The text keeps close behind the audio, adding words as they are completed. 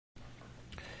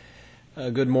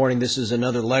Good morning. This is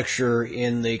another lecture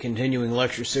in the continuing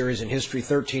lecture series in History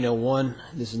 1301.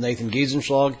 This is Nathan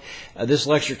Giesenschlag. This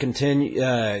lecture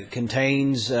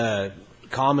contains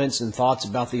comments and thoughts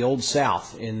about the Old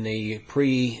South in the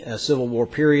pre-Civil War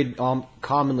period,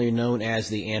 commonly known as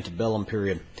the antebellum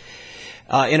period.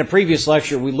 In a previous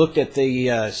lecture, we looked at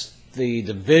the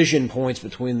division points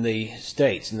between the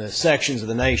states and the sections of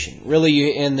the nation.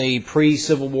 Really, in the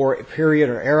pre-Civil War period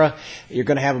or era, you're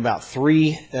going to have about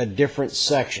three different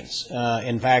sections.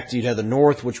 In fact, you'd have the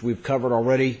North, which we've covered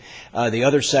already. The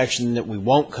other section that we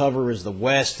won't cover is the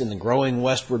West and the growing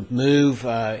westward move,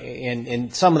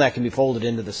 and some of that can be folded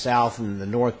into the South and the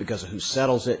North because of who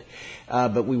settles it.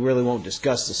 But we really won't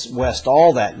discuss the West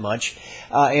all that much.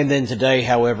 And then today,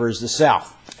 however, is the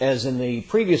South. As in the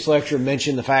previous lecture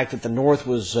mentioned, the fact that the North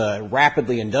was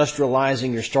rapidly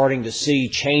industrializing, you're starting to see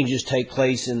changes take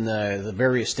place in the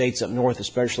various states up north,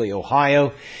 especially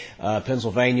Ohio,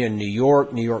 Pennsylvania, and New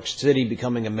York City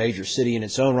becoming a major city in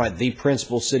its own right, the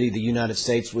principal city of the United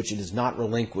States, which it has not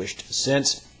relinquished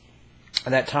since.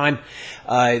 At that time,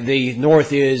 the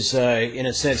North is, in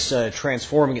a sense,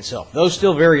 transforming itself. Though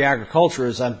still very agriculture,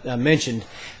 as I mentioned,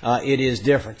 it is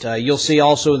different. You'll see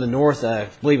also in the North, I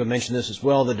believe I mentioned this as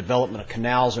well, the development of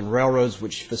canals and railroads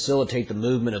which facilitate the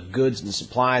movement of goods and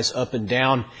supplies up and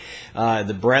down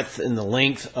the breadth and the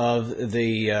length of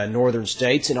the northern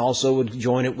states, and also would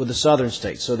join it with the southern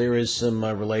states. So there is some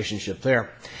relationship there.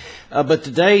 But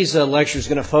today's lecture is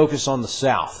going to focus on the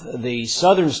South. The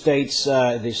southern states,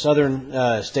 in the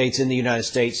United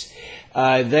States,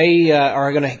 they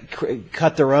are going to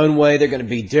cut their own way. They're going to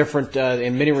be different.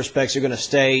 In many respects, they're going to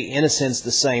stay, in a sense,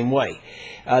 the same way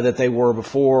that they were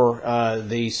before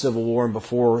the Civil War and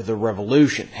before the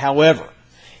Revolution. However,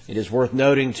 it is worth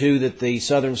noting, too, that the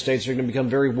southern states are going to become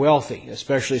very wealthy,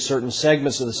 especially certain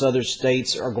segments of the southern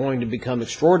states are going to become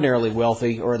extraordinarily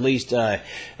wealthy, or at least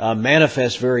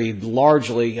manifest very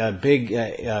largely big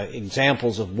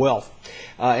examples of wealth.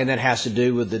 And that has to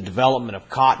do with the development of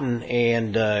cotton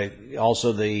and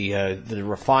also the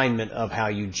refinement of how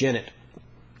you gin it.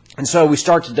 And so we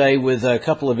start today with a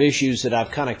couple of issues that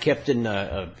I've kind of kept in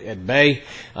at bay.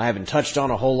 I haven't touched on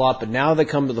a whole lot, but now they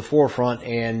come to the forefront,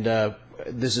 and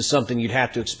this is something you'd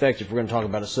have to expect if we're going to talk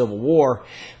about a Civil War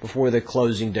before the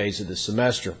closing days of the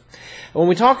semester. When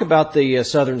we talk about the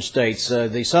southern states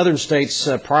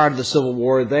prior to the Civil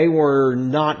War, they were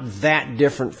not that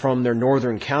different from their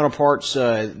northern counterparts.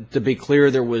 To be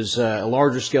clear, there was a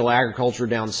larger scale agriculture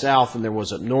down south than there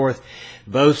was up north.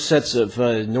 Both sets of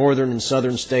northern and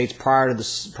southern states prior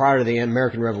to the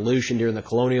American Revolution during the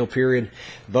colonial period,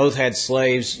 both had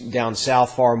slaves. Down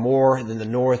south far more than the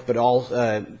north, but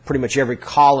pretty much every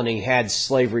colony had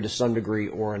slavery to some degree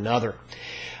or another.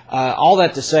 All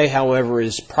that to say, however,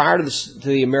 is prior to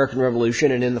the American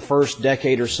Revolution and in the first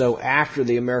decade or so after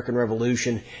the American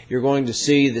Revolution, you're going to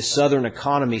see the southern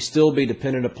economy still be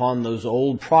dependent upon those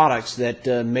old products that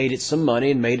made it some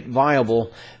money and made it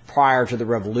viable prior to the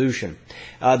Revolution.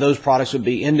 Those products would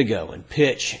be indigo and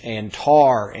pitch and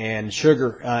tar and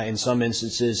sugar in some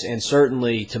instances, and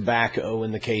certainly tobacco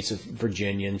in the case of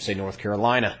Virginia and, say, North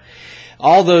Carolina.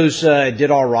 All those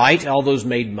did all right. All those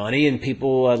made money, and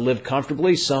people lived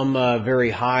comfortably. Some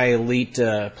very high elite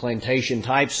plantation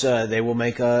types, they will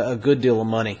make a good deal of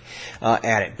money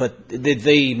at it. But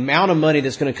the amount of money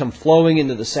that's going to come flowing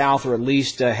into the South, or at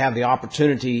least have the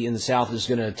opportunity in the South, is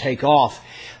going to take off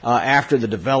after the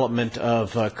development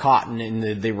of cotton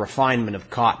and the refinement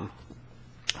of cotton.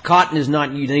 Cotton is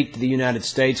not unique to the United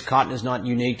States. Cotton is not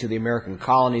unique to the American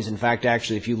colonies. In fact,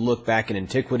 actually, if you look back in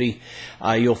antiquity,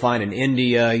 you'll find in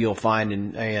India, you'll find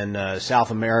in South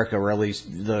America, or at least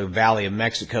the Valley of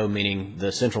Mexico, meaning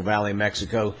the Central Valley of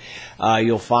Mexico.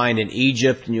 You'll find in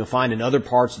Egypt, and you'll find in other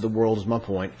parts of the world, is my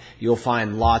point. You'll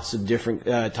find lots of different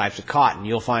types of cotton.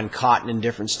 You'll find cotton in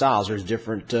different styles. There's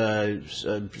different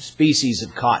species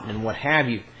of cotton and what have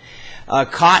you.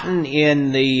 Cotton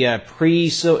in the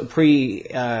pre-American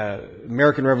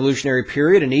Revolutionary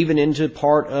period, and even into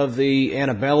part of the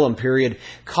antebellum period,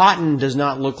 cotton does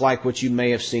not look like what you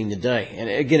may have seen today. And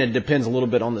again, it depends a little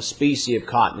bit on the species of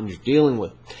cotton you're dealing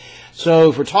with. So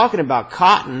if we're talking about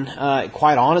cotton,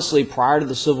 quite honestly, prior to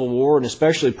the Civil War, and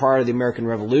especially prior to the American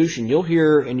Revolution, you'll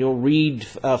hear and you'll read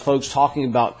folks talking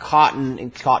about cotton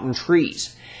and cotton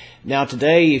trees. Now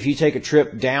today, if you take a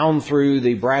trip down through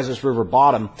the Brazos River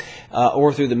bottom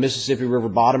or through the Mississippi River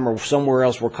bottom or somewhere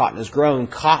else where cotton is grown,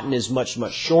 cotton is much,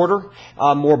 much shorter,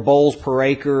 more bolls per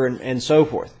acre and so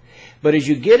forth. But as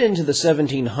you get into the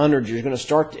 1700s, you're going to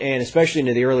start, and especially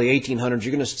into the early 1800s,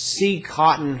 you're going to see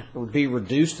cotton be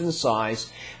reduced in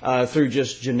size through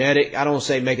just genetic, I don't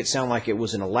say make it sound like it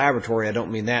was in a laboratory, I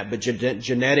don't mean that, but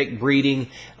genetic breeding,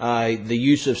 the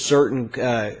use of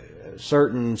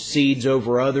certain seeds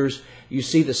over others. You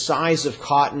see the size of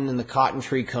cotton and the cotton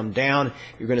tree come down.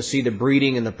 You're going to see the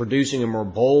breeding and the producing of more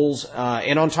bolls.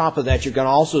 And on top of that, you're going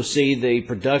to also see the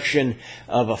production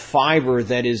of a fiber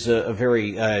that is a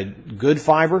very good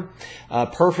fiber.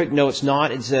 Perfect? No, it's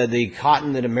not. It's the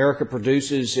cotton that America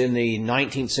produces in the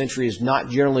 19th century is not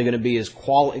generally going to be as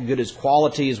good as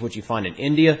quality as what you find in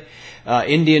India.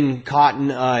 Indian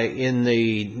cotton in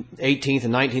the 18th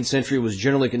and 19th century was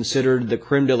generally considered the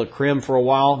creme de la creme for a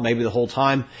while, maybe the whole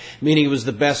time, meaning it was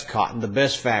the best cotton, the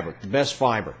best fabric, the best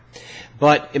fiber.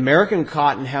 But American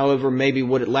cotton, however, maybe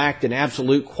what it lacked in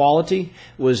absolute quality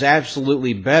was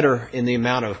absolutely better in the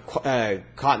amount of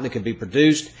cotton that could be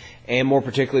produced, and more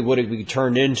particularly what it could be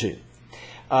turned into.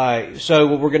 So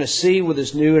what we're going to see with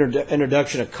this new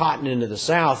introduction of cotton into the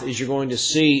South is you're going to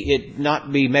see it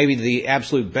not be maybe the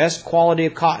absolute best quality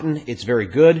of cotton. It's very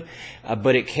good,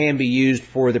 but it can be used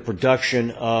for the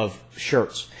production of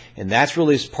shirts. And that's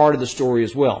really part of the story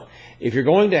as well. If you're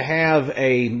going to have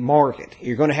a market,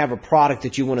 you're going to have a product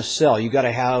that you want to sell, you've got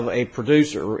to have a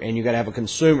producer and you've got to have a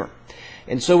consumer.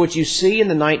 And so what you see in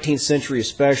the 19th century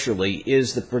especially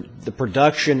is the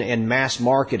production and mass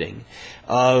marketing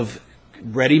of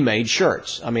ready-made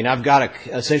shirts. I mean, I've got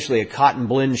essentially a cotton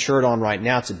blend shirt on right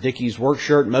now. It's a Dickies work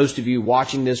shirt. Most of you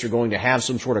watching this are going to have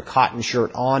some sort of cotton shirt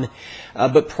on.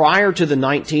 But prior to the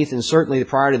 19th and certainly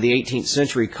prior to the 18th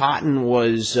century, cotton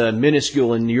was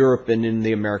minuscule in Europe and in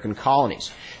the American colonies.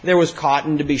 There was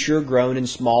cotton, to be sure, grown in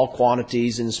small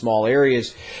quantities in small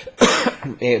areas,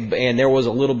 and there was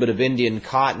a little bit of Indian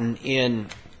cotton in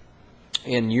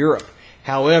Europe.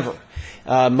 However,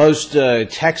 in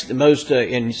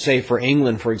say for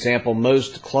England, for example,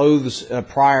 most clothes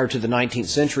prior to the 19th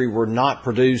century were not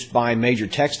produced by major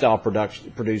textile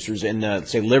producers in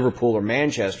say Liverpool or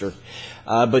Manchester,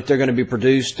 but they're going to be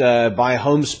produced by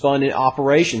homespun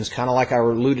operations, kind of like I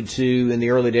alluded to in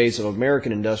the early days of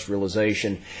American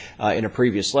industrialization in a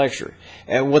previous lecture.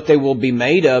 And what they will be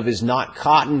made of is not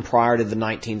cotton prior to the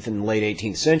 19th and late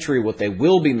 18th century. What they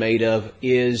will be made of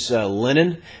is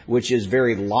linen, which is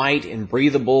very light and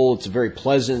breathable. It's very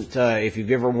pleasant. If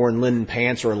you've ever worn linen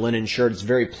pants or a linen shirt, it's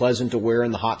very pleasant to wear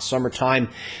in the hot summertime.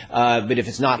 But if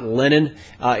it's not linen,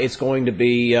 it's going to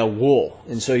be wool.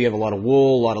 And so you have a lot of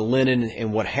wool, a lot of linen,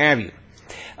 and what have you.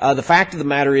 The fact of the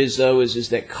matter is, though, is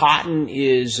that cotton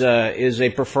is a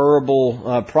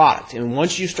preferable product, and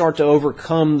once you start to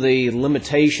overcome the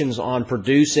limitations on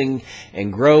producing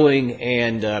and growing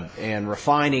and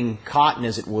refining cotton,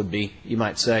 as it would be, you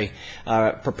might say,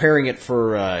 preparing it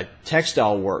for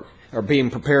textile work, or being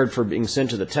prepared for being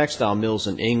sent to the textile mills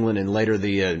in England and later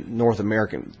the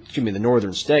the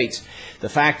northern states. The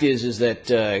fact is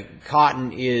that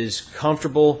cotton is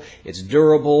comfortable, it's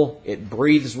durable, it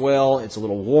breathes well, it's a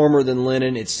little warmer than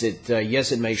linen.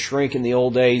 Yes, it may shrink in the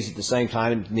old days. At the same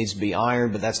time, it needs to be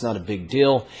ironed, but that's not a big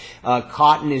deal.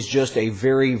 Cotton is just a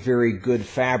very, very good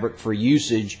fabric for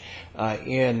usage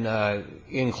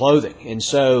in clothing. And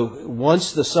so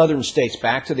once the southern states,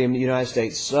 back to the United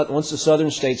States, once the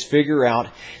southern states figure out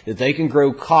that they can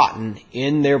grow cotton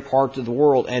in their part of the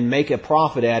world and make a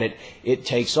profit at it, it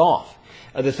takes off.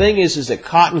 The thing is that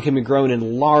cotton can be grown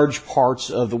in large parts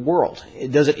of the world.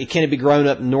 Can it be grown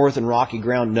up north in rocky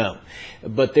ground? No.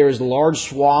 But there's large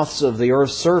swaths of the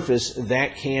Earth's surface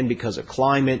that can, because of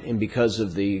climate and because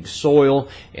of the soil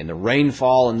and the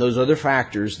rainfall and those other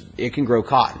factors, it can grow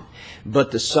cotton.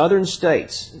 But the southern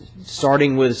states,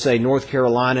 starting with, say, North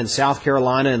Carolina and South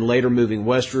Carolina, and later moving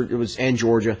westward, and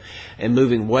Georgia, and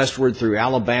moving westward through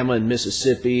Alabama and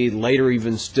Mississippi, later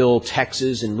even still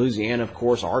Texas and Louisiana, of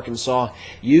course, Arkansas,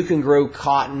 you can grow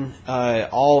cotton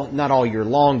not all year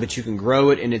long, but you can grow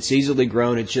it, and it's easily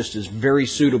grown. It just is very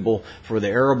suitable for the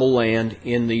arable land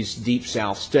in these deep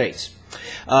south states.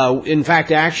 In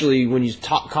fact, actually, when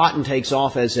cotton takes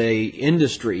off as a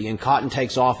industry and cotton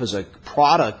takes off as a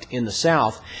product in the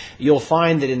South, you'll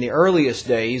find that in the earliest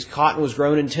days, cotton was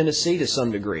grown in Tennessee to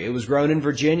some degree. It was grown in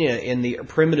Virginia in the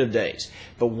primitive days.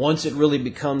 But once it really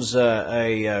becomes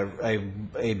a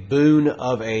boon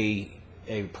of a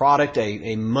product,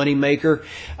 a money maker,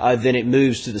 then it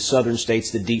moves to the southern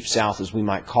states, the deep south as we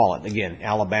might call it. Again,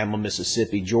 Alabama,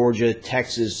 Mississippi, Georgia,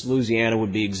 Texas, Louisiana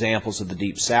would be examples of the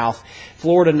deep south.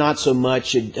 Florida, not so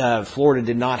much. Florida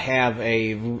did not have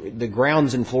the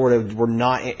grounds in Florida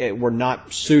were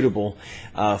not suitable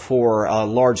for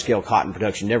large-scale cotton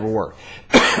production, never were.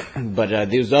 But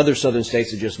these other southern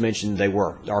states I just mentioned, they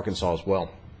were, Arkansas as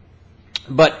well.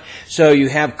 But so you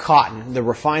have cotton, the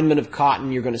refinement of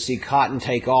cotton. You're going to see cotton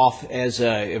take off as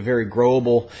a very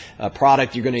growable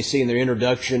product. You're going to see in the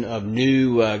introduction of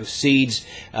new seeds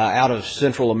out of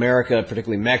Central America,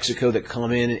 particularly Mexico, that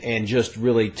come in and just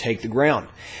really take the ground.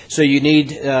 So you need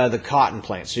the cotton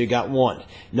plant. So you got one.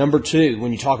 Number two,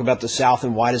 when you talk about the South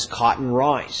and why does cotton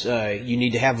rise, you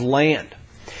need to have land.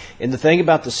 And the thing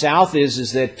about the South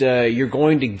is that you're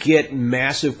going to get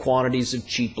massive quantities of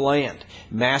cheap land,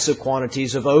 massive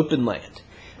quantities of open land.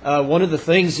 One of the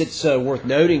things that's worth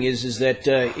noting is that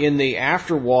in the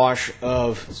afterwash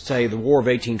of, say, the War of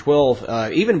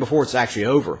 1812, even before it's actually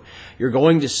over, you're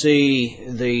going to see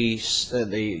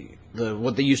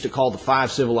what they used to call the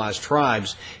 5 civilized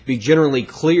tribes be generally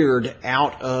cleared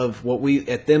out of what we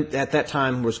at that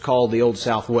time was called the Old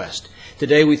Southwest.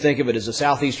 Today we think of it as the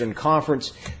Southeastern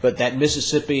Conference, but that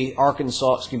Mississippi,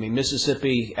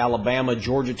 Alabama,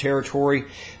 Georgia territory,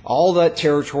 all that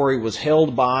territory was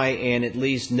held by and at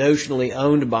least notionally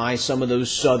owned by some of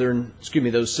those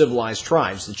those civilized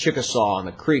tribes, the Chickasaw and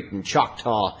the Creek and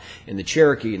Choctaw and the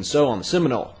Cherokee and so on, the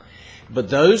Seminole. But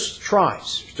those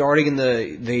tribes, starting in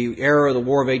the era of the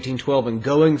War of 1812 and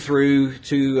going through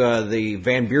to the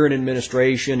Van Buren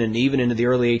administration and even into the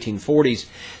early 1840s,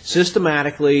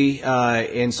 systematically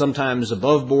and sometimes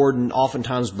above board and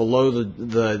oftentimes below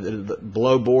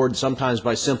below board, sometimes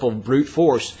by simple brute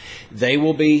force,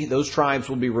 those tribes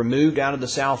will be removed out of the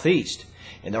Southeast.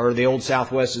 Or the Old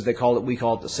Southwest, as they call it, we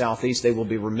call it the Southeast. They will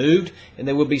be removed and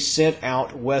they will be sent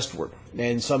out westward.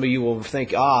 And some of you will think,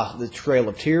 the Trail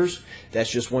of Tears, that's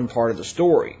just one part of the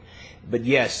story. But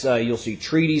yes, you'll see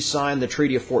treaties signed, the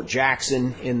Treaty of Fort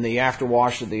Jackson in the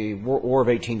afterwash of the War of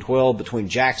 1812 between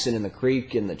Jackson and the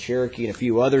Creek and the Cherokee and a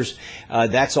few others.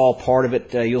 That's all part of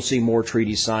it. You'll see more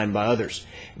treaties signed by others.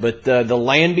 But the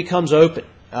land becomes open.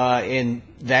 And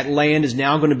that land is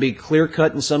now going to be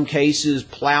clear-cut in some cases,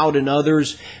 plowed in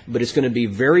others, but it's going to be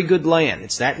very good land.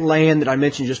 It's that land that I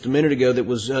mentioned just a minute ago that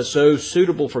was so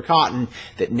suitable for cotton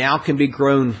that now can be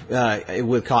grown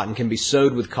with cotton, can be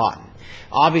sowed with cotton.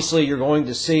 Obviously, you're going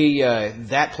to see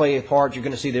that play a part. You're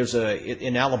going to see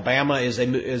in Alabama as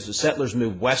the settlers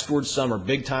move westward. Some are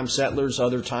big-time settlers,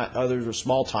 others are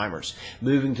small-timers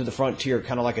moving to the frontier,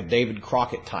 kind of like a David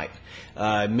Crockett type.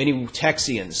 Many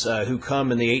Texians who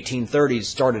come in the 1830s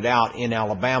started out in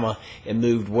Alabama and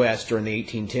moved west during the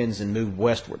 1810s and moved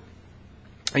westward.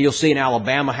 You'll see in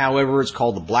Alabama, however, it's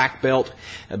called the Black Belt.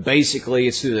 Basically,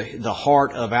 it's through the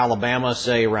heart of Alabama,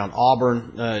 say around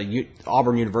Auburn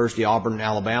University, Auburn,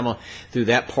 Alabama, through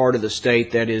that part of the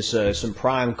state. That is some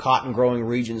prime cotton-growing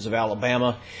regions of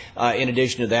Alabama. In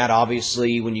addition to that,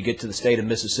 obviously, when you get to the state of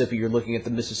Mississippi, you're looking at the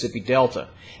Mississippi Delta.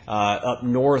 Up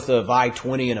north of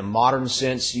I-20, in a modern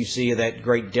sense, you see that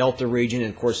great Delta region.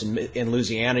 And, of course, in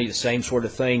Louisiana, the same sort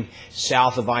of thing.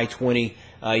 South of I-20,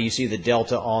 you see the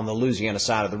Delta on the Louisiana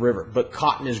side of the river. But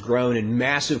cotton is grown in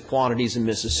massive quantities in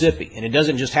Mississippi. And it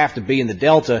doesn't just have to be in the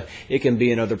Delta. It can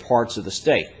be in other parts of the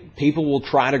state. People will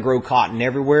try to grow cotton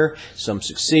everywhere. Some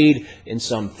succeed and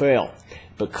some fail.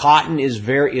 But cotton is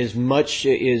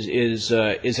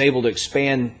able to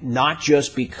expand not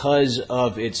just because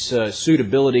of its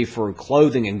suitability for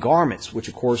clothing and garments, which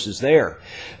of course is there,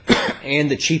 and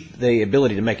the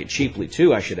ability to make it cheaply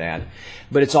too, I should add.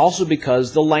 But it's also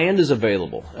because the land is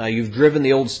available. You've driven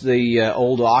the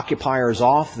old occupiers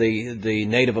off, the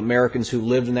Native Americans who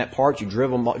lived in that part. You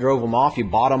drove them off, you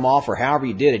bought them off, or however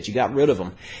you did it, you got rid of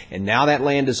them. And now that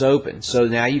land is open. So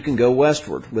now you can go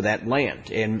westward with that land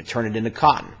and turn it into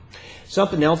cotton.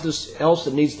 Something else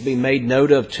that needs to be made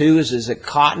note of too is that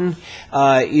cotton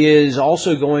is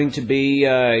also going to be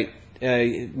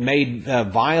made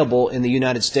viable in the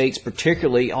United States,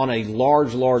 particularly on a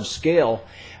large scale.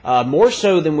 More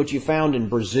so than what you found in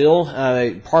Brazil,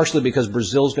 partially because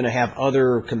Brazil is going to have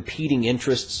other competing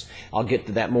interests. I'll get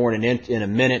to that more in a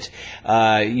minute.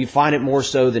 You find it more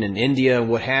so than in India,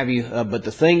 what have you. But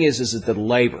the thing is that the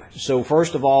labor. So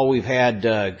first of all, we've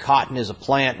had cotton as a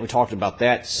plant. We talked about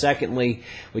that. Secondly,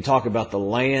 we talk about the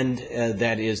land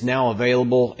that is now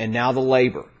available and now the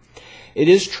labor. It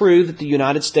is true that the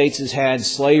United States has had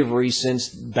slavery since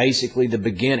basically the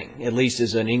beginning, at least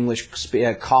as an English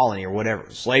colony or whatever.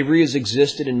 Slavery has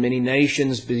existed in many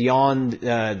nations beyond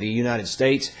the United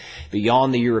States,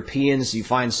 beyond the Europeans. You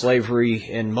find slavery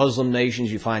in Muslim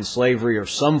nations. You find slavery of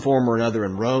some form or another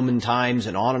in Roman times,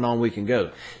 and on we can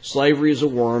go. Slavery is a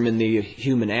worm in the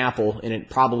human apple, and it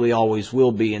probably always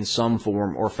will be in some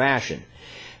form or fashion.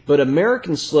 But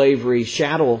American slavery,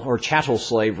 chattel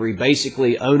slavery,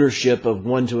 basically ownership of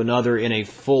one to another in a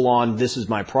full-on, this is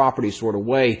my property sort of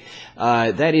way,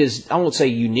 that is, I won't say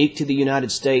unique to the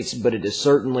United States, but it is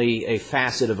certainly a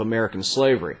facet of American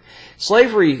slavery.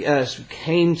 Slavery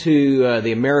came to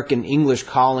the American English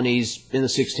colonies in the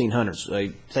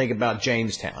 1600s. Think about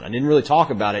Jamestown. I didn't really talk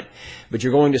about it, but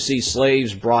you're going to see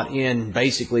slaves brought in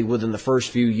basically within the first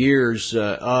few years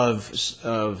of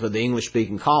the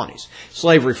English-speaking colonies.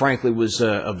 Slavery, frankly, was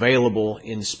available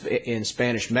in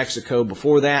Spanish Mexico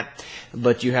before that,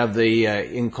 but you have the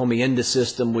encomienda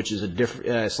system, which is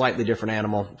a slightly different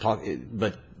animal,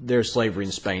 but there's slavery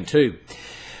in Spain too.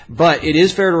 But it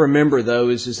is fair to remember, though,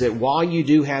 is that while you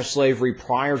do have slavery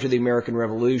prior to the American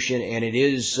Revolution, and it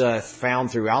is found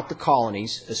throughout the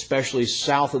colonies, especially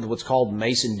south of what's called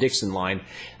Mason-Dixon line.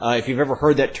 If you've ever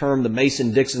heard that term, the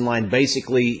Mason-Dixon line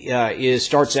basically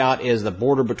starts out as the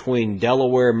border between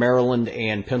Delaware, Maryland,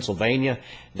 and Pennsylvania.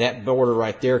 That border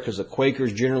right there, because the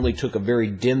Quakers generally took a very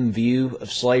dim view of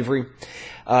slavery.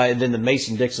 And then the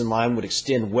Mason-Dixon line would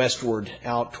extend westward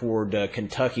out toward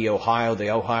Kentucky, Ohio. The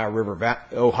Ohio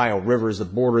River is the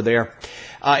border there.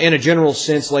 In a general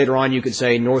sense, later on, you could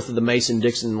say north of the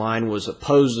Mason-Dixon line was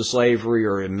opposed to slavery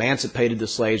or emancipated the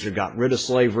slaves or got rid of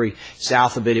slavery.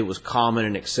 South of it, it was common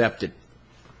and accepted.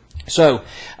 So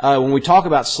when we talk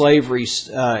about slavery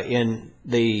in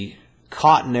the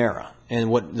cotton era, and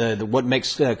what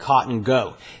makes cotton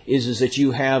go is that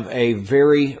you have a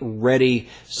very ready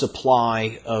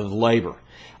supply of labor.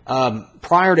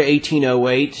 Prior to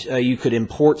 1808, you could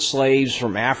import slaves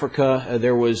from Africa.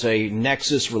 There was a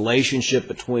nexus relationship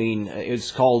between,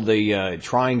 it's called the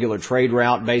triangular trade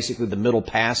route, basically the Middle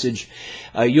Passage.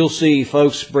 You'll see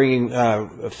folks bringing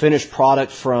a finished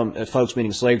product from, folks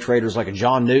meaning slave traders like a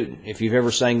John Newton. If you've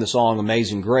ever sang the song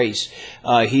Amazing Grace,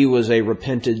 he was a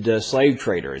repented slave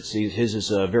trader. His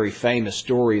is a very famous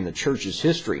story in the church's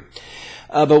history.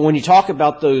 But when you talk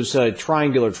about those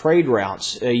triangular trade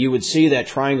routes, you would see that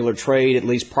triangular trade, at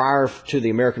least prior to the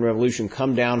American Revolution,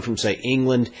 come down from, say,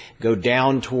 England, go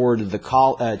down toward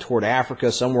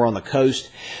Africa, somewhere on the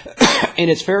coast. And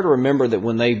it's fair to remember that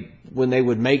when they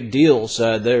would make deals,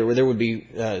 there would be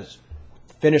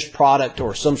finished product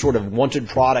or some sort of wanted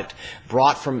product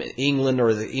brought from England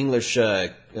or the English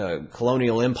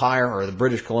colonial empire or the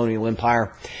British colonial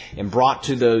empire, and brought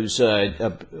to those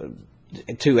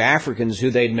to Africans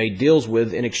who they'd made deals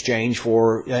with in exchange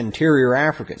for interior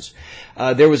Africans.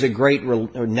 There was a great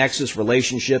nexus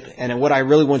relationship, and what I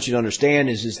really want you to understand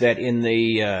is that in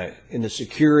the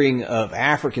securing of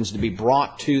Africans to be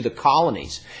brought to the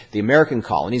colonies, the American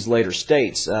colonies, later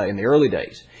states, in the early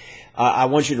days, I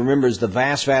want you to remember is the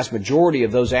vast majority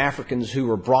of those Africans who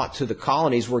were brought to the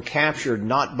colonies were captured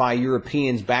not by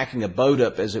Europeans backing a boat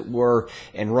up, as it were,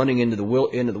 and running into the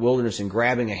wilderness and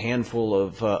grabbing a handful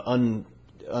of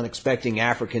unexpecting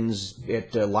Africans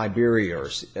at Liberia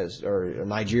or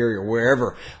Nigeria or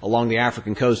wherever along the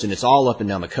African coast, and it's all up and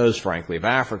down the coast, frankly, of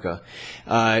Africa.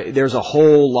 There's a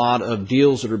whole lot of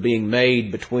deals that are being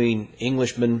made between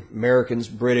Englishmen, Americans,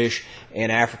 British, and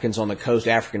Africans on the coast,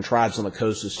 African tribes on the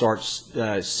coast, to start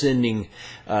sending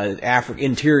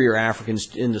interior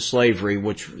Africans into slavery,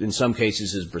 which in some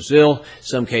cases is Brazil,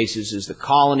 some cases is the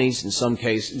colonies, in some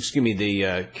cases,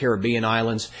 the Caribbean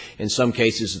islands, in some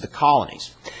cases is the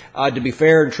colonies. To be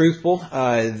fair and truthful,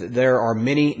 there are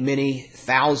many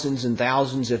thousands and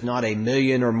thousands, if not a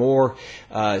million or more,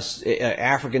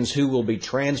 Africans who will be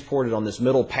transported on this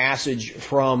Middle Passage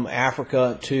from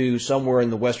Africa to somewhere in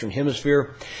the Western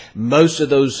Hemisphere. Most of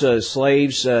those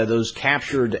slaves, those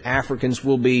captured Africans,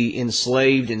 will be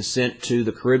enslaved and sent to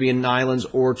the Caribbean islands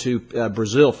or to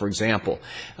Brazil, for example.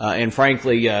 And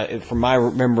frankly, from my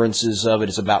remembrances of it,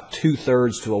 it's about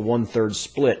 2/3 to a 1/3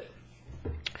 split.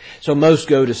 So most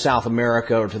go to South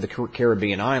America or to the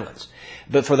Caribbean islands.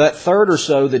 But for that third or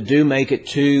so that do make it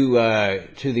to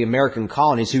the American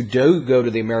colonies, who do go to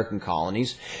the American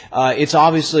colonies, it's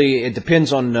obviously, it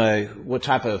depends on what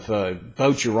type of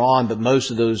boat you're on, but most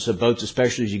of those boats,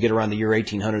 especially as you get around the year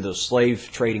 1800, those slave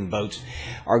trading boats,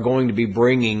 are going to be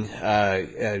bringing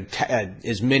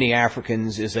as many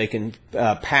Africans as they can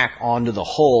pack into the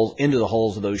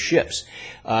hulls of those ships.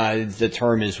 The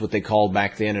term is what they called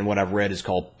back then, and what I've read is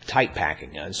called tight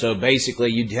packing. And so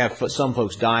basically, you'd have some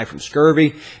folks die from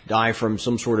scurvy, die from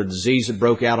some sort of disease that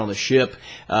broke out on the ship.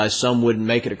 Some wouldn't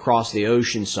make it across the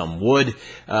ocean, some would.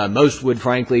 Most would,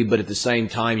 frankly, but at the same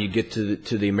time, you get to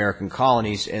the American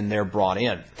colonies and they're brought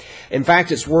in. In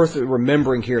fact, it's worth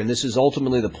remembering here, and this is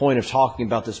ultimately the point of talking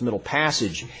about this middle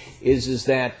passage, is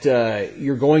that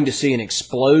you're going to see an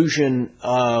explosion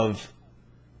of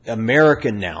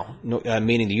American now,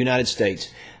 meaning the United States,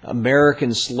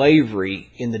 American slavery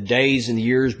in the days and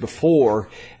years before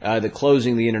the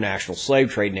closing of the international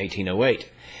slave trade in 1808.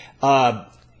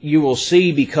 You will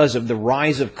see, because of the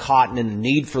rise of cotton and the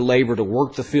need for labor to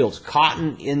work the fields,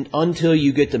 until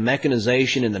you get to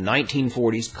mechanization in the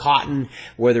 1940s, cotton,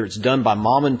 whether it's done by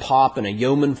mom and pop and a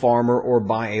yeoman farmer or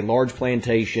by a large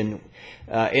plantation,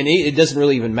 and it doesn't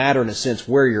really even matter in a sense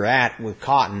where you're at with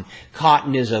cotton.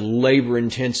 Cotton is a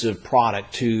labor-intensive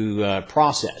product to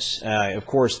process. Of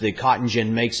course, the cotton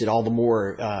gin makes it all the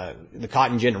more, the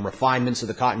cotton gin and refinements of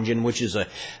the cotton gin, which is a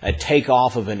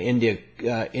takeoff of an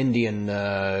Indian,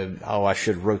 I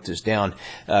should have wrote this down,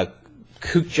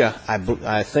 Kucha,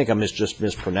 I think I just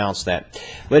mispronounced that.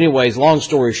 But anyways, long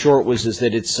story short is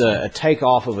that it's a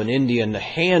takeoff of an Indian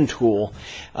hand tool,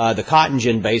 the cotton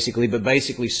gin basically, but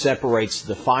basically separates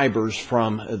the fibers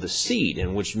from the seed,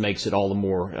 and which makes it all the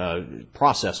more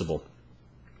processable.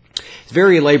 It's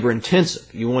very labor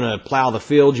intensive. You want to plow the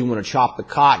fields, you want to chop the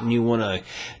cotton, you want to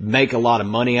make a lot of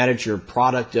money at it. Your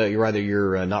product,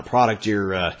 your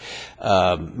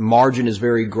margin is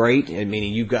very great,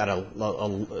 meaning you've got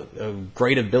a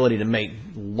great ability to make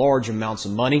large amounts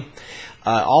of money.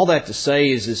 All that to say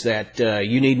is that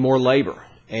you need more labor,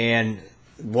 and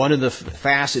one of the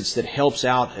facets that helps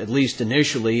out, at least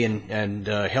initially, and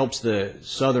helps the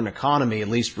southern economy, at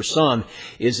least for some,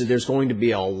 is that there's going to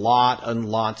be a lot and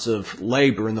lots of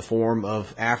labor in the form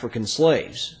of African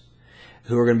slaves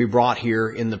who are going to be brought here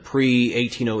in the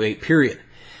pre-1808 period.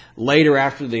 Later,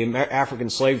 after the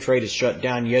African slave trade is shut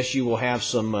down, yes, you will have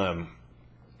some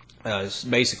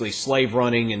basically slave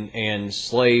running and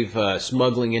slave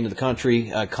smuggling into the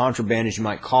country, contraband as you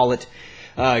might call it.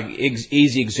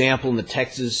 Easy example in the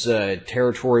Texas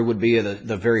territory would be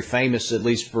the very famous, at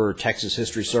least for Texas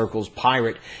history circles,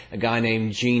 pirate, a guy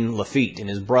named Jean Lafitte and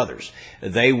his brothers.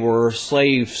 They were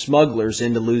slave smugglers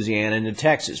into Louisiana and into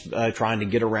Texas, trying to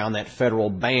get around that federal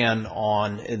ban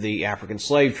on the African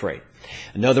slave trade.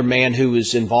 Another man who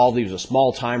was involved, he was a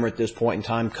small-timer at this point in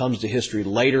time, comes to history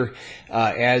later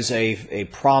as a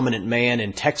prominent man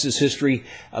in Texas history,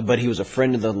 but he was a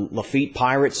friend of the Lafitte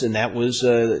pirates, and that was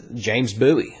James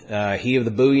Bowie. He of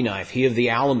the Bowie knife, he of the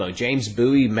Alamo. James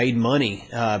Bowie made money,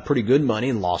 pretty good money,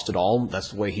 and lost it all.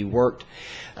 That's the way he worked.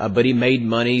 But he made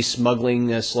money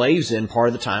smuggling slaves in part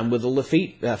of the time with the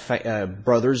Lafitte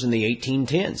brothers in the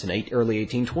 1810s and early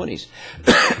 1820s.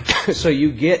 So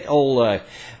you get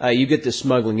this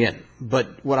smuggling in.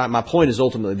 But my point is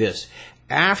ultimately this: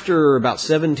 after about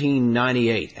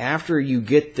 1798, after you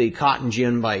get the cotton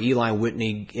gin by Eli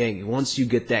Whitney, once you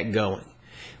get that going,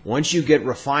 once you get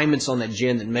refinements on that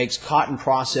gin that makes cotton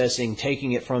processing,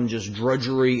 taking it from just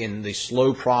drudgery and the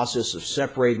slow process of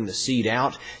separating the seed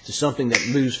out to something that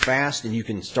moves fast, and you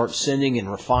can start sending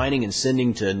and refining and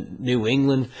sending to New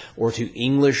England or to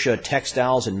English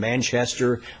textiles in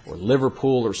Manchester or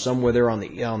Liverpool or somewhere there on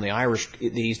the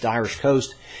East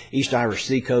Irish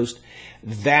Sea coast.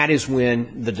 That is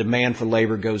when the demand for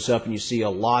labor goes up, and you see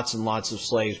lots and lots of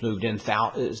slaves moved in,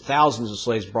 thousands of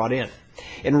slaves brought in.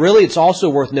 And really, it's also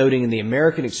worth noting in the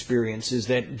American experience is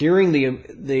that during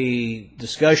the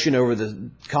discussion over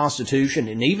the Constitution,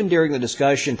 and even during the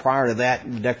discussion prior to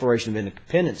that, the Declaration of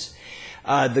Independence,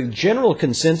 the general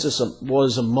consensus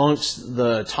was amongst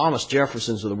the Thomas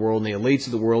Jeffersons of the world and the elites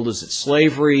of the world is that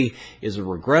slavery is a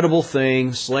regrettable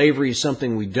thing. Slavery is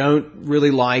something we don't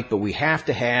really like, but we have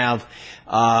to have.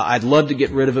 I'd love to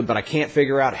get rid of it, but I can't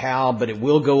figure out how, but it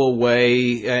will go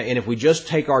away. And if we just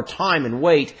take our time and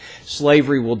wait,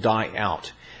 slavery will die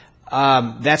out.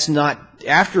 That's not,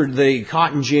 after the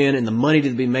cotton gin and the money to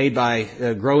be made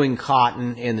by growing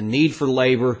cotton and the need for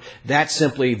labor, that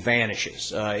simply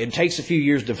vanishes. It takes a few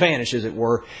years to vanish, as it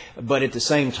were, but at the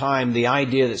same time, the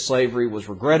idea that slavery was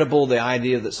regrettable, the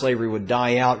idea that slavery would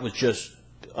die out was just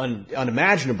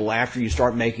unimaginable after you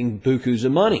start making bukus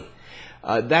of money.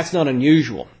 That's not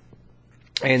unusual.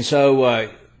 And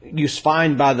so, you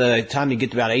find by the time you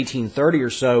get to about 1830 or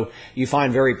so, you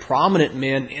find very prominent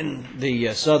men in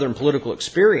the Southern political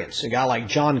experience. A guy like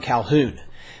John Calhoun.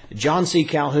 John C.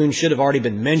 Calhoun should have already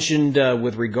been mentioned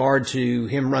with regard to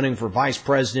him running for vice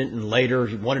president, and later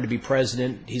he wanted to be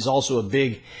president. He's also a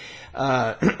big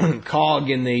cog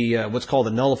in the what's called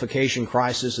the nullification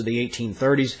crisis of the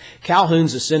 1830s.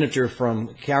 Calhoun's a senator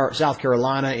from South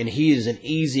Carolina, and he is an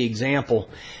easy example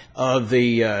of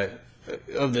the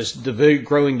of this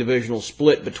growing divisional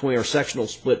split between, or sectional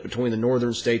split between, the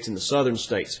northern states and the southern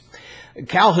states.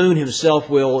 Calhoun himself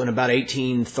will, in about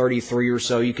 1833 or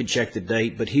so, you could check the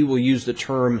date, but he will use the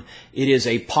term, it is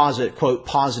a positive, quote,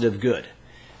 positive good.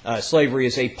 Slavery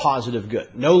is a positive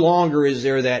good. No longer is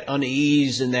there that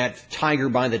unease and that tiger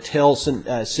by the tail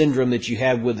syndrome that you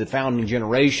have with the founding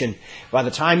generation. By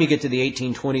the time you get to the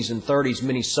 1820s and 30s,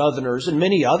 many Southerners, and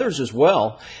many others as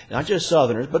well, not just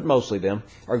Southerners, but mostly them,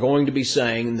 are going to be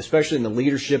saying, and especially in the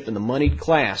leadership and the moneyed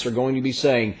class, are going to be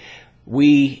saying,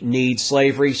 we need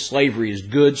slavery. Slavery is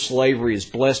good. Slavery is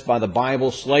blessed by the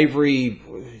Bible. Slavery,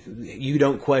 you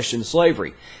don't question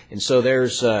slavery. And so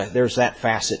there's that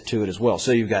facet to it as well.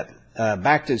 So you've got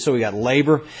so we got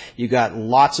labor. You got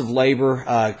lots of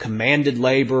labor, commanded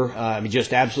labor. I mean,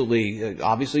 just absolutely,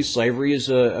 obviously, slavery is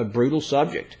a brutal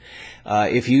subject.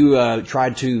 If you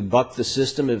tried to buck the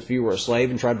system, if you were a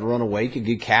slave and tried to run away, you could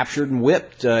get captured and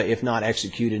whipped, if not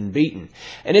executed and beaten.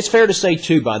 And it's fair to say,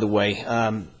 too, by the way,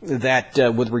 that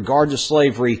with regard to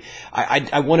slavery,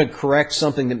 I want to correct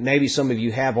something that maybe some of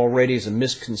you have already as a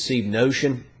misconceived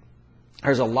notion.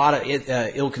 There's a lot of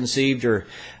ill-conceived or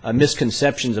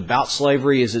misconceptions about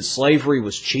slavery, is that slavery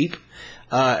was cheap.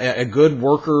 A good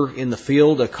worker in the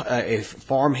field, a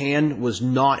farmhand, was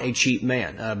not a cheap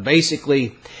man.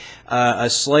 Basically,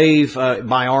 a slave,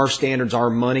 by our standards,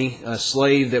 our money, a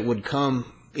slave that would come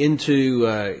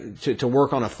into to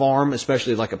work on a farm,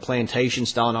 especially like a plantation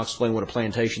style, and I'll explain what a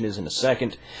plantation is in a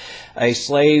second. A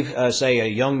slave, say a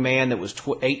young man that was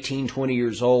 18, 20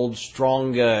 years old,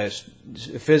 strong,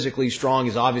 physically strong,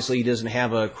 is obviously he doesn't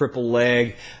have a crippled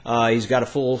leg, he's got a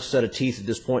full set of teeth at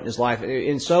this point in his life,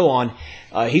 and so on.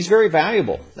 He's very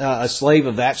valuable. A slave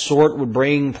of that sort would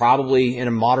bring, probably in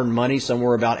a modern money,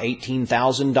 somewhere about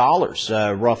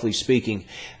 $18,000, roughly speaking,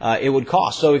 it would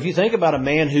cost. So if you think about a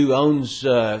man who owns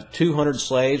 200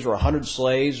 slaves or 100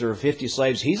 slaves or 50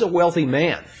 slaves, he's a wealthy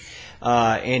man.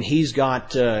 And he's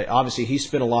got, obviously, he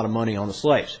spent a lot of money on the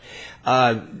slaves.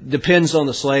 Depends on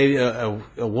the slave.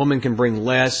 A woman can bring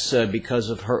less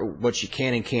because of what she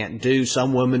can and can't do.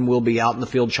 Some women will be out in the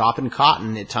field chopping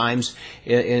cotton at times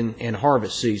in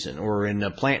harvest season or in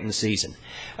planting season.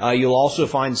 You'll also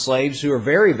find slaves who are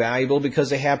very valuable because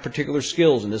they have particular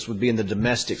skills, and this would be in the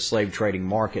domestic slave trading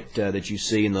market that you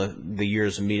see in the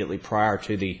years immediately prior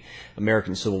to the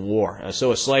American Civil War.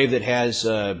 So a slave that has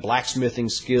blacksmithing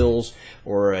skills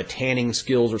or tanning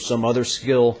skills or some other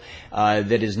skill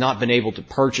that has not been able to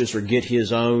purchase or get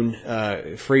his own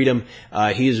freedom,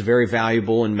 he is very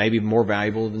valuable, and maybe more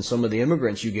valuable than some of the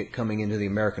immigrants you get coming into the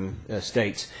American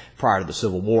states prior to the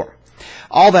Civil War.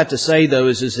 All that to say, though,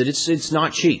 is that it's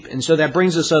not cheap. And so that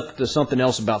brings us up to something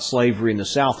else about slavery in the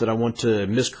South that I want to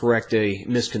miscorrect a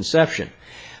misconception.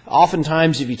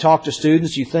 Oftentimes, if you talk to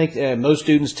students, you think most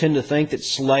students tend to think that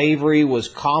slavery was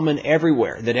common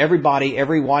everywhere, that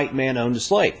every white man owned a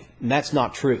slave. And that's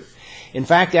not true. In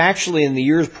fact, actually, in the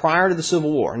years prior to the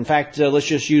Civil War, in fact, let's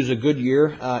just use a good year,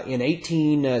 in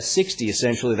 1860,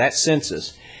 essentially, that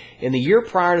census, in the year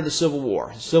prior to the Civil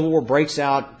War breaks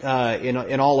out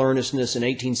in all earnestness in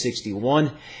 1861.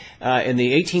 In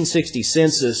the 1860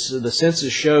 census, the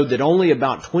census showed that only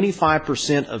about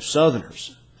 25% of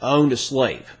Southerners owned a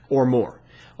slave or more.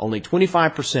 Only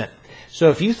 25%.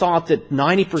 So if you thought that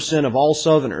 90% of all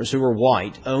Southerners who were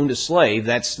white owned a slave,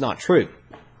 that's not true.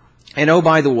 And oh,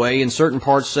 by the way, in certain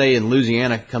parts, say in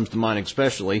Louisiana comes to mind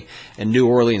especially, and New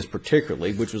Orleans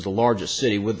particularly, which was the largest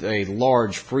city with a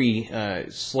large freedman,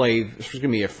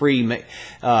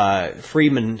 I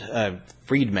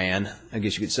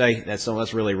guess you could say.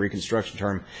 That's really a Reconstruction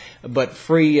term. But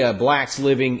free blacks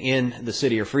living in the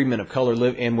city, or freedmen of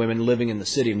color and women living in the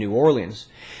city of New Orleans.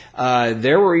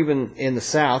 There were even in the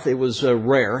South, it was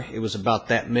rare. It was about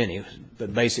that many.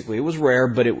 But basically it was rare,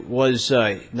 but it was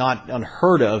not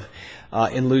unheard of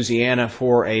in Louisiana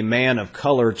for a man of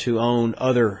color to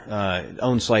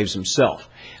own slaves himself.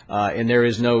 And there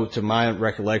is no, to my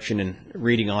recollection and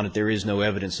reading on it, there is no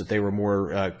evidence that they were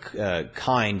more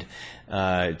kind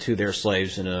to their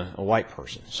slaves than a white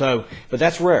person. So, but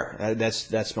that's rare.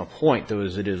 That's my point, though,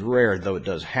 is it is rare, though it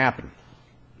does happen.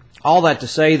 All that to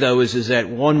say, though, is that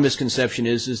one misconception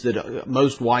is that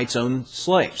most whites own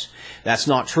slaves. That's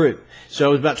not true. So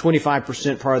it was about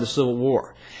 25% prior to the Civil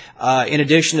War. In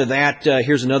addition to that,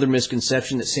 here's another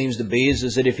misconception that seems to be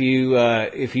is that if you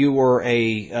were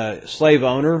a slave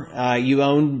owner, you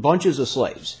owned bunches of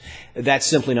slaves. that's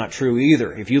simply not true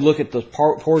either. If you look at the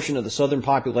portion of the southern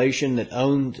population that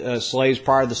owned slaves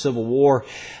prior to the Civil War,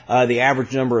 the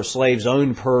average number of slaves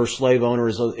owned per slave owner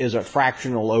is a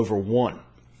fractional over 1.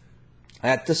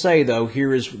 That to say, though,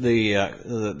 here is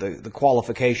the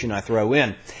qualification I throw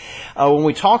in. When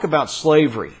we talk about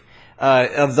slavery,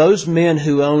 of those men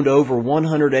who owned over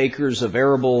 100 acres of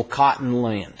arable cotton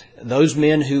land, those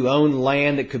men who owned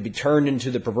land that could be turned into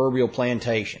the proverbial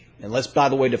plantation. And let's, by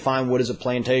the way, define what is a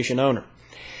plantation owner.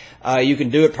 You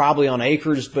can do it probably on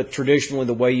acres, but traditionally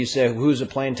the way you say who's a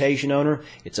plantation owner,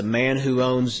 it's a man who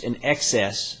owns in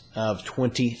excess of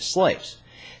 20 slaves.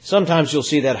 Sometimes you'll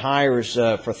see that higher as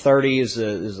for 30 is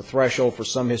the threshold for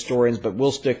some historians, but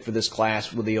we'll stick for this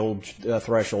class with the old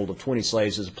threshold of 20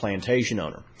 slaves as a plantation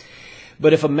owner.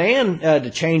 But if a man,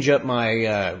 to change up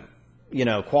my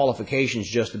qualifications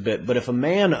just a bit, but if a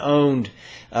man owned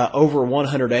over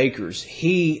 100 acres,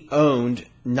 he owned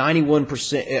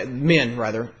 91%, men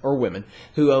rather, or women,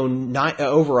 who own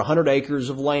over 100 acres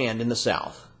of land in the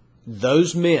South.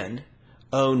 Those men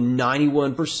own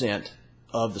 91%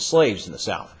 of the slaves in the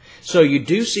South. So you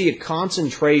do see a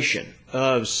concentration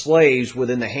of slaves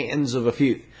within the hands of a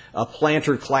few, a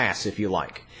planter class, if you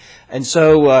like. And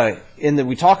so,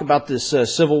 we talk about this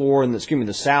Civil War in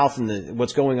the South and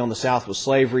what's going on in the South with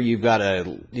slavery. You've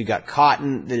got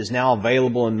cotton that is now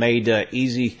available and made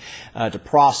easier to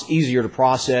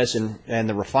process, and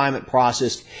the refinement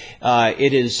process.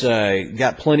 It is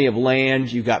got plenty of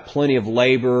land. You've got plenty of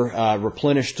labor,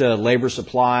 replenished labor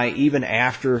supply even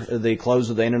after the close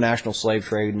of the international slave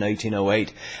trade in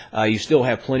 1808. You still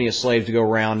have plenty of slaves to go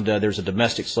around. There's a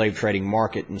domestic slave trading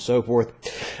market and so forth.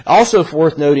 Also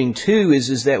worth noting too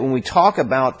is that when we talk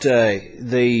about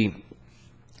the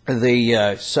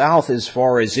South, as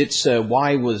far as its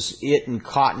why was it and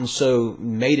cotton so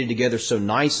mated together so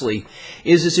nicely,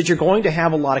 is that you're going to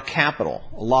have a lot of capital,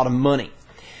 a lot of money.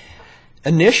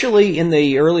 Initially, in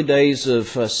the early days of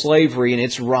slavery and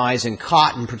its rise, and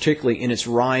cotton particularly in its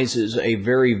rise, is a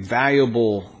very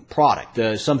valuable product.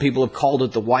 Some people have called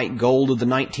it the white gold of the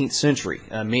 19th century,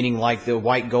 meaning like the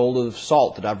white gold of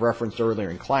salt that I've referenced earlier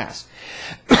in class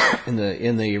in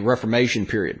the Reformation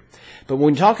period. But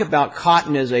when we talk about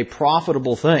cotton as a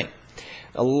profitable thing,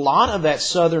 a lot of that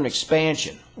southern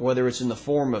expansion, whether it's in the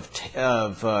form of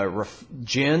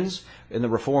gins, in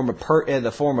the form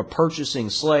of purchasing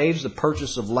slaves, the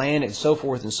purchase of land, and so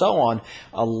forth and so on,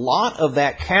 a lot of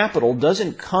that capital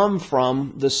doesn't come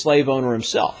from the slave owner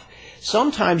himself.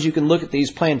 Sometimes you can look at these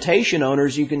plantation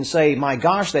owners, you can say, my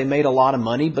gosh, they made a lot of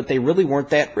money, but they really weren't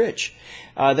that rich.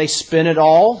 They spent it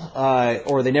all,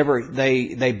 or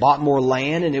they bought more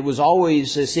land, and it was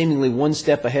always seemingly one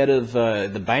step ahead of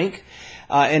the bank.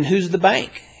 And who's the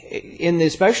bank?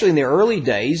 Especially in the early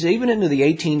days, even into the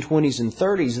 1820s and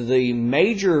 30s, the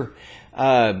major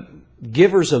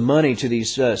givers of money to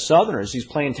these Southerners, these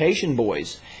plantation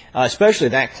boys, especially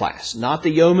that class, not the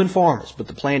yeoman farmers, but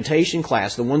the plantation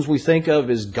class, the ones we think of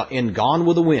as in Gone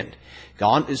with the Wind.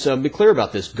 So be clear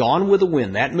about this. Gone with the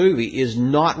Wind, that movie, is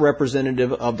not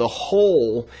representative of the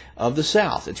whole of the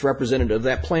South. It's representative of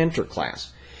that planter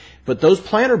class. But those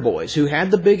planter boys who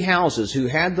had the big houses, who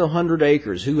had the 100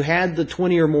 acres, who had the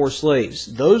 20 or more slaves,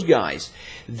 those guys,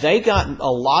 they got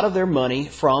a lot of their money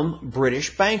from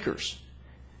British bankers.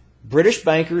 British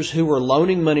bankers who were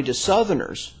loaning money to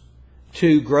Southerners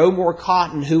to grow more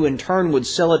cotton, who in turn would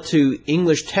sell it to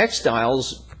English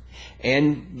textiles,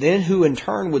 and then who in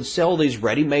turn would sell these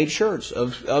ready-made shirts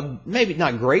of maybe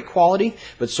not great quality,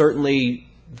 but certainly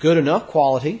good enough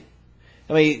quality.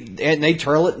 I mean, and they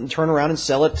turn around and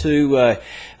sell it to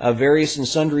various and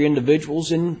sundry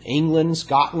individuals in England,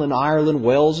 Scotland, Ireland,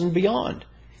 Wales, and beyond.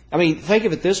 I mean, think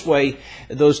of it this way.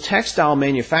 Those textile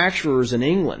manufacturers in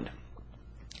England,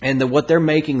 and what they're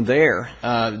making there,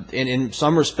 and in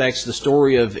some respects, the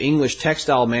story of English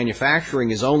textile manufacturing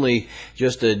is only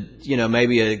just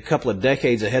maybe a couple of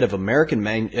decades ahead of American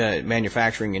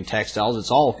manufacturing in textiles.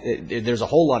 There's a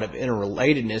whole lot of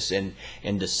interrelatedness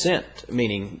and descent,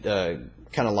 meaning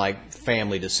kind of like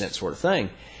family descent sort of thing.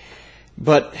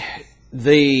 But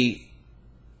the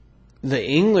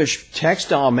English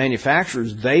textile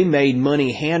manufacturers, they made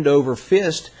money hand over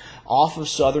fist off of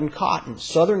Southern cotton.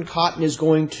 Southern cotton is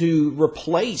going to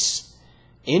replace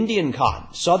Indian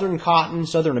cotton. Southern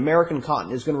American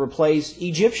cotton is going to replace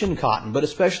Egyptian cotton, but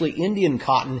especially Indian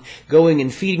cotton, going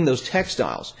and feeding those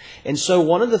textiles. And so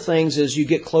one of the things as you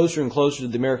get closer and closer to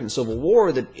the American Civil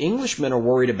War that Englishmen are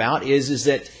worried about is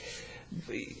that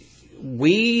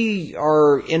we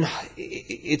are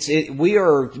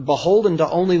beholden to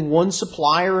only one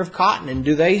supplier of cotton. And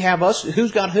do they have us?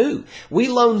 Who's got who? We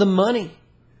loan them money.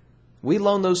 We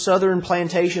loan those southern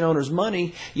plantation owners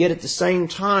money, yet at the same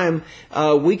time,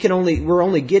 we're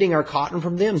only getting our cotton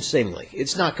from them, seemingly.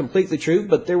 It's not completely true,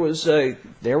 but there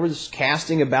was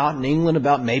casting about in England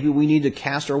about maybe we need to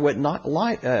cast our net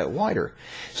wider.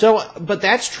 So, but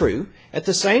that's true. At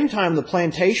the same time, the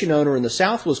plantation owner in the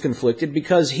South was conflicted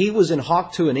because he was in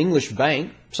hock to an English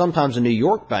bank, sometimes a New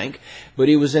York bank, but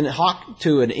he was in hock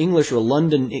to an English or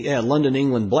London,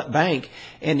 England bank,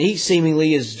 and he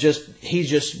seemingly he's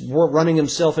just running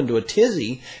himself into a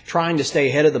tizzy, trying to stay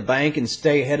ahead of the bank and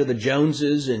stay ahead of the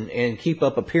Joneses and keep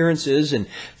up appearances and,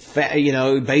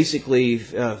 basically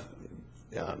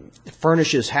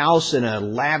furnish his house in a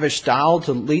lavish style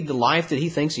to lead the life that he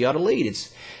thinks he ought to lead.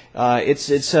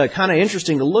 It's kind of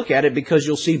interesting to look at it because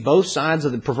you'll see both sides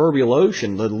of the proverbial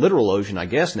ocean, the literal ocean, I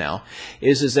guess now,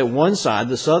 is that one side,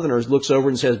 the Southerners, looks over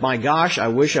and says, my gosh, I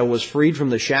wish I was freed from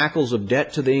the shackles of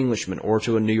debt to the Englishman or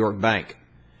to a New York bank.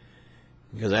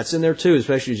 Because that's in there too,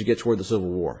 especially as you get toward the Civil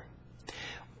War.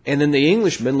 And then the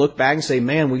Englishmen look back and say,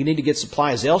 man, we need to get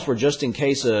supplies elsewhere just in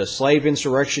case a slave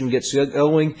insurrection gets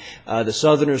going. The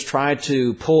Southerners try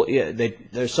to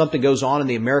there's something goes on in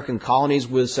the American colonies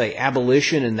with, say,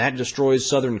 abolition, and that destroys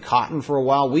Southern cotton for a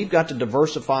while. We've got to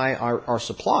diversify our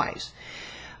supplies.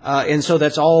 And so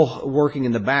that's all working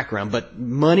in the background. But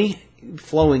money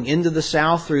flowing into the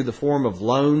South through the form of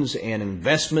loans and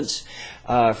investments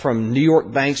from New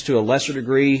York banks to a lesser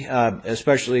degree,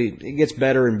 especially it gets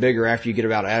better and bigger after you get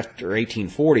after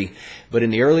 1840. But in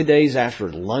the early days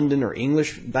after London or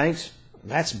English banks,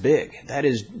 that's big. That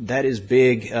is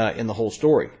big in the whole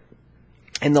story.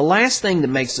 And the last thing that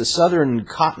makes the Southern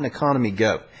cotton economy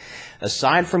go,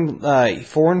 aside from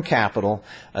foreign capital,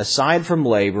 aside from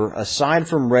labor, aside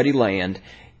from ready land,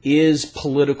 is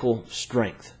political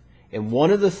strength. And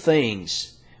one of the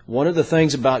things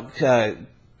about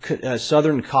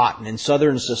Southern cotton and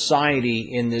Southern society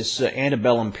in this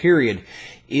antebellum period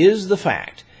is the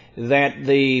fact that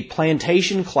the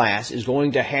plantation class is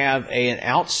going to have an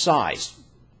outsized,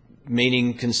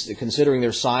 meaning considering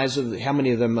their size of how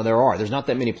many of them there are. There's not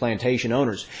that many plantation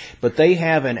owners, but they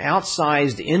have an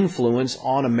outsized influence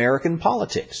on American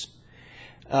politics.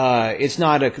 It's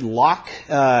not a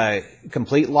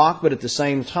complete lock, but at the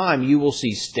same time, you will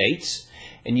see states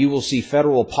and you will see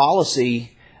federal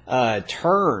policy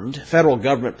federal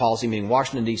government policy, meaning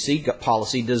Washington, D.C.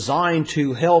 policy, designed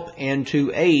to help and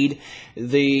to aid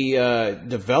the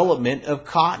development of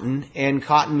cotton and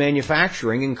cotton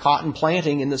manufacturing and cotton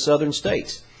planting in the southern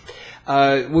states.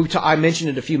 I mentioned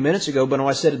it a few minutes ago, but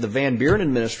I said it the Van Buren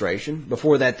administration,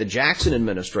 before that the Jackson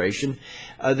administration,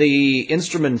 the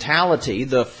instrumentality,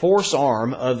 the force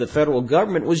arm of the federal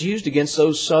government was used against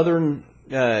those southern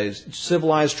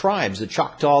civilized tribes, the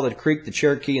Choctaw, the Creek, the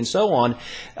Cherokee, and so on.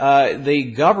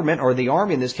 The government, or the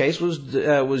army in this case,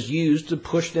 was used to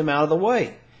push them out of the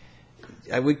way.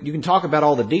 You can talk about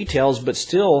all the details, but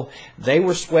still, they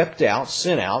were swept out,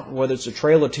 sent out, whether it's a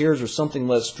Trail of Tears or something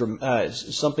less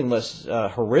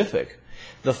horrific.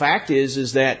 The fact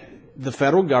is that the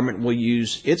federal government will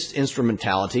use its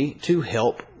instrumentality to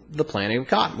help the planting of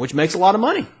cotton, which makes a lot of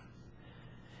money.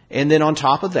 And then on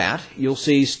top of that, you'll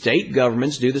see state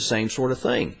governments do the same sort of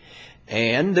thing.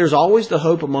 And there's always the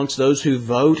hope amongst those who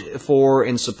vote for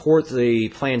and support the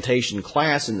plantation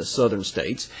class in the southern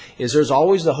states, is there's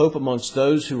always the hope amongst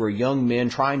those who are young men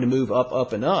trying to move up,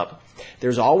 up, and up.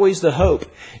 There's always the hope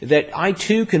that I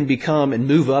too can become and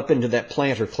move up into that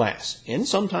planter class. And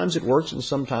sometimes it works and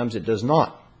sometimes it does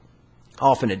not.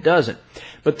 Often it doesn't.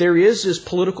 But there is this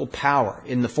political power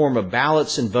in the form of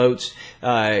ballots and votes,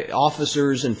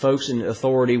 officers and folks in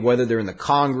authority, whether they're in the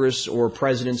Congress or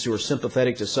presidents who are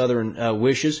sympathetic to Southern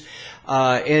wishes,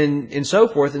 and so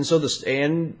forth. And so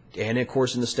and of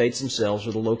course in the states themselves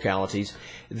or the localities,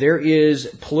 there is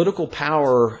political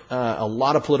power, a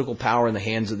lot of political power in the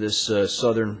hands of this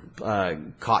Southern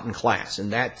cotton class,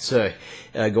 and that's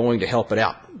going to help it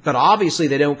out. But obviously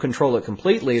they don't control it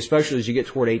completely, especially as you get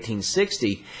toward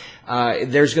 1860.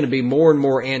 There's going to be more and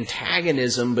more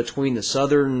antagonism between the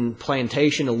Southern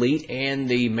plantation elite and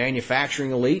the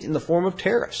manufacturing elite in the form of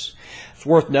tariffs. It's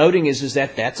worth noting is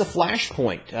that that's a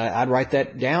flashpoint. I'd write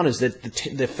that down, is that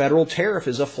the federal tariff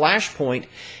is a flashpoint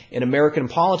in American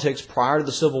politics prior to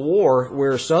the Civil War,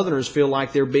 where Southerners feel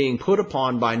like they're being put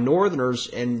upon by Northerners,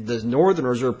 and the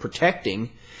Northerners are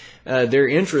protecting their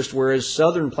interest, whereas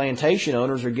Southern plantation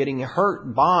owners are getting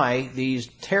hurt by these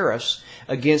tariffs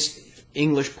against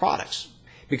English products.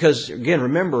 Because, again,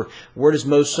 remember, where does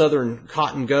most Southern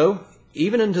cotton go?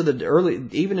 even into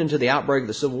the outbreak of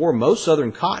the Civil War, most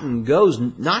Southern cotton goes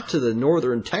not to the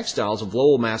northern textiles of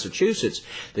Lowell, Massachusetts.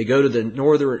 They go to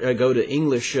the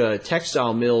English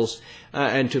textile mills,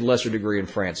 and to a lesser degree in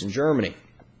France and Germany.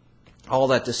 All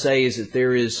that to say is that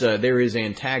there is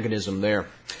antagonism there.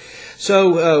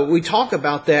 So we talk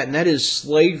about that, and that is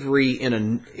slavery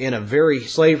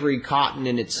slavery cotton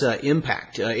in its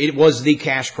impact. It was the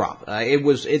cash crop.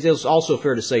 It is also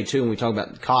fair to say too, when we talk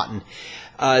about cotton,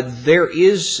 there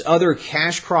is other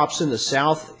cash crops in the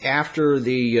South after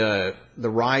the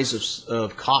rise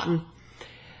of cotton,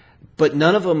 but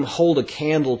none of them hold a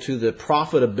candle to the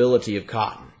profitability of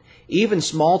cotton. Even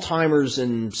small-timers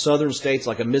in southern states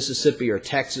like a Mississippi or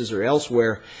Texas or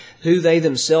elsewhere, who they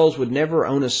themselves would never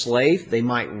own a slave. They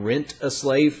might rent a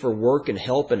slave for work and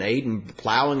help and aid in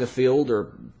plowing a field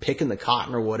or picking the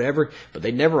cotton or whatever, but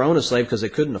they'd never own a slave because they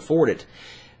couldn't afford it.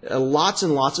 Lots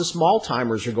and lots of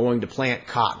small-timers are going to plant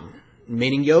cotton,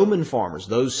 meaning yeoman farmers.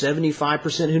 Those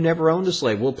 75% who never owned a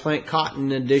slave will plant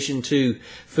cotton in addition to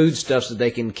foodstuffs that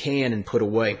they can and put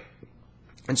away.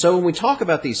 And so when we talk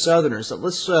about these Southerners,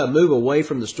 let's move away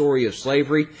from the story of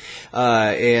slavery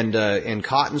and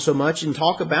cotton so much and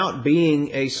talk about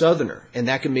being a Southerner. And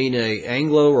that can mean an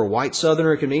Anglo or white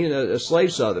Southerner. It can mean a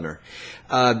slave Southerner.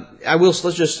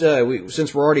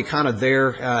 Since we're already kind of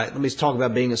there, let me talk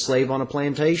about being a slave on a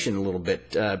plantation a little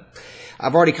bit.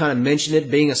 I've already kind of mentioned it.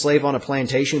 Being a slave on a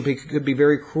plantation could be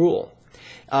very cruel.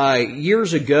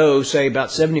 Years ago, say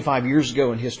about 75 years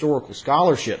ago in historical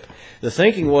scholarship, the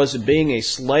thinking was that being a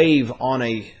slave on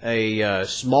a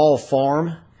small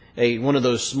farm, one of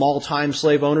those small-time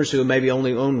slave owners who maybe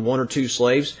only owned one or two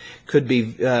slaves,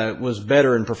 was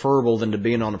better and preferable than to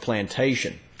being on a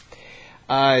plantation.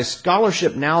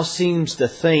 Scholarship now seems to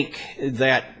think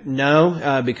that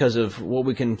no, because of what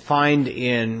we can find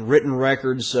in written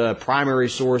records, primary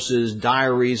sources,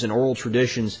 diaries, and oral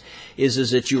traditions,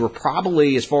 is that you were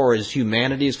probably, as far as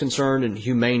humanity is concerned and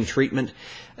humane treatment,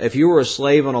 if you were a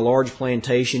slave on a large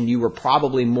plantation, you were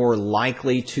probably more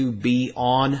likely to be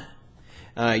on.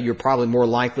 If you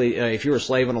were a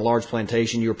slave on a large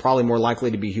plantation, you were probably more likely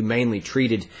to be humanely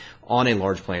treated on a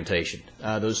large plantation.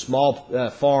 Those small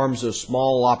farms, those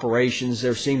small operations,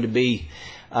 there seemed to be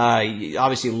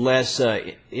obviously less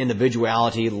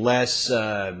individuality, less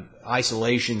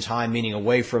isolation time, meaning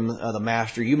away from the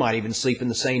master. You might even sleep in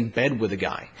the same bed with a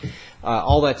guy.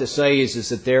 All that to say is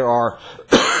that there are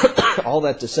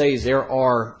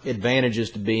advantages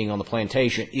to being on the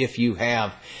plantation if you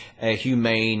have a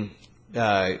humane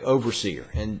overseer,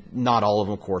 and not all of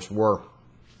them, of course, were.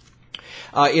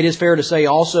 It is fair to say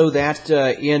also that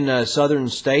in southern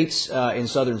states, in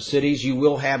southern cities, you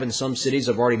will have in some cities,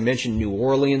 I've already mentioned New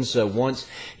Orleans once,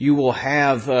 you will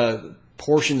have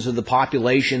portions of the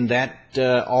population that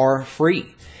are free.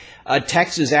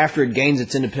 Texas, after it gains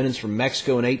its independence from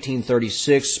Mexico in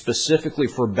 1836, specifically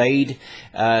forbade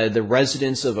the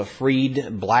residence of a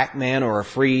freed black man or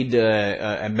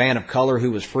a man of color who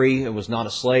was free and was not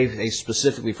a slave. They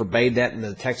specifically forbade that in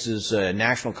the Texas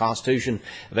National Constitution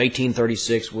of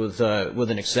 1836 with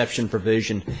an exception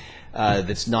provision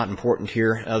that's not important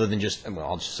here, other than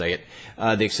I'll just say it.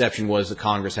 The exception was the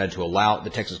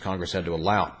Texas Congress had to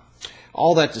allow it.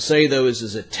 All that to say, though,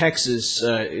 is that Texas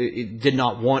did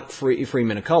not want free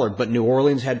men of color, but New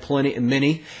Orleans had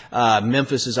many.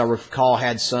 Memphis, as I recall,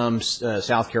 had some. Charleston,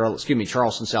 South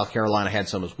Carolina, had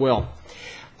some as well.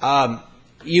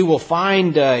 You will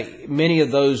find many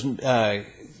of those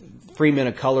free men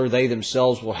of color. They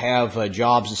themselves will have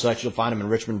jobs and such. You'll find them in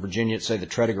Richmond, Virginia, at, say, the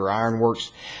Tredegar Iron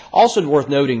Works. Also worth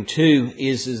noting, too,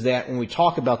 is that when we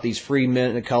talk about these free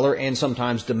men of color and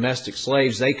sometimes domestic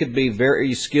slaves, they could be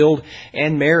very skilled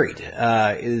and married.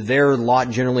 Their lot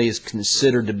generally is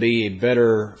considered to be a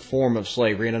better form of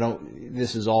slavery, and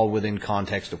this is all within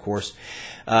context, of course,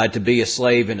 to be a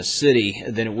slave in a city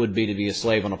than it would be to be a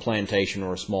slave on a plantation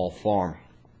or a small farm.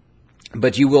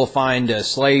 But you will find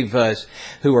slaves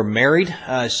who are married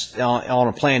on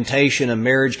a plantation. A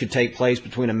marriage could take place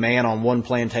between a man on one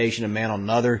plantation and a man on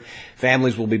another.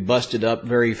 Families will be busted up,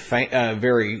 very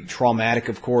traumatic,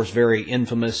 of course, very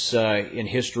infamous in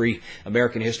history,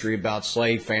 American history, about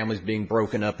slave families being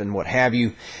broken up and what have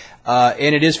you.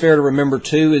 And it is fair to remember,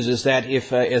 too, is that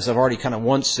if, as I've already kind of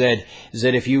once said, is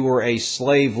that if you were a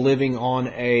slave living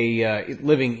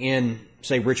in,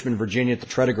 say, Richmond, Virginia, at the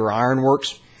Tredegar Iron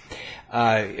Works,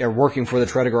 are working for the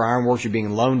Tredegar Iron Works, you're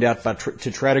being loaned out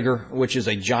to Tredegar, which is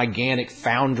a gigantic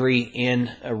foundry in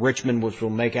Richmond, which will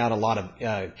make out a lot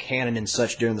of cannon and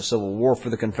such during the Civil War for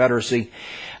the Confederacy.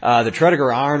 The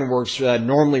Tredegar Iron Works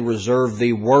normally reserve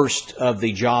the worst of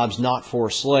the jobs not for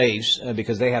slaves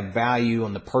because they have value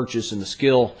on the purchase and the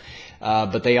skill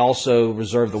But they also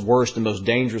reserved the worst and most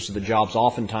dangerous of the jobs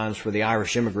oftentimes for the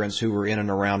Irish immigrants who were in and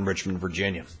around Richmond,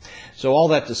 Virginia. So all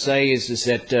that to say is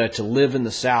that to live in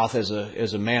the South as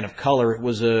a man of color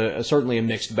was certainly a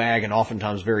mixed bag, and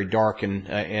oftentimes very dark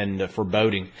and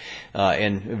foreboding,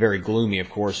 and very gloomy, of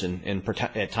course, and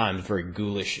at times very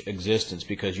ghoulish existence,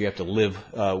 because you have to live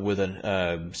with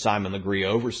a Simon Legree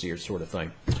overseer sort of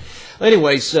thing.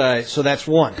 Anyways, so that's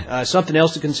one. Something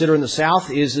else to consider in the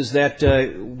South is that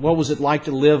what was it like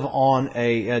to live on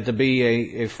to be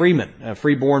a freeman, a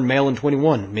freeborn male in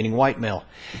 21, meaning white male.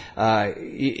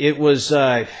 It was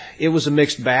a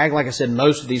mixed bag. Like I said,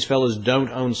 most of these fellows don't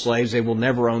own slaves. They will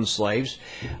never own slaves.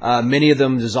 Many of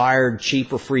them desired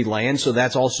cheap or free land, so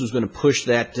that's also going to push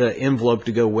that envelope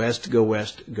to go west, go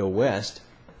west, go west.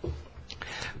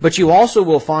 But you also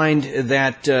will find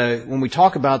that when we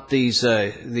talk about these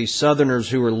Southerners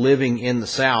who are living in the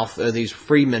South, these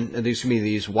freemen,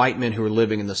 these white men who are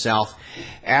living in the South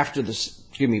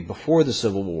before the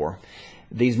Civil War,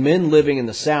 these men living in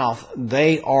the South,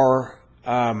 they are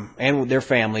and their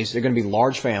families, they're going to be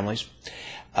large families.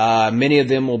 Many of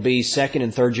them will be second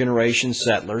and third generation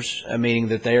settlers, meaning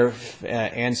that their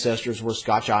ancestors were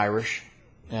Scotch-Irish.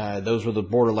 Those were the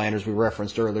borderlanders we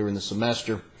referenced earlier in the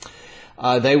semester.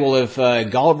 They will have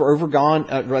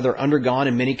undergone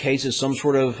in many cases some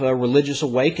sort of religious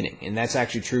awakening, and that's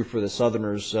actually true for the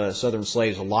Southern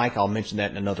slaves alike. I'll mention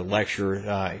that in another lecture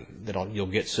that you'll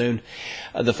get soon.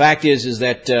 The fact is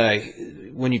that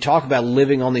when you talk about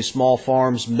living on these small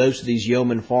farms, most of these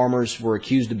yeoman farmers were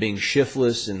accused of being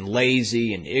shiftless and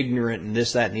lazy and ignorant and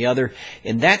this, that, and the other,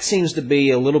 and that seems to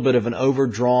be a little bit of an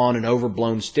overdrawn and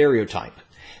overblown stereotype.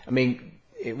 I mean,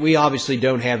 we obviously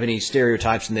don't have any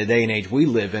stereotypes in the day and age we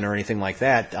live in or anything like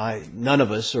that. None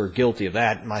of us are guilty of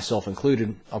that, myself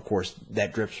included. Of course,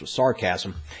 that drips with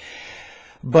sarcasm.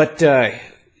 But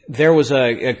there was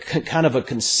a kind of a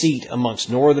conceit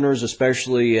amongst Northerners,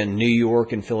 especially in New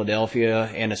York and Philadelphia,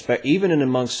 and even in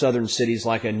amongst Southern cities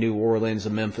like in New Orleans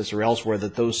and Memphis or elsewhere,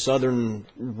 that those Southern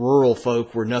rural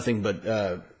folk were nothing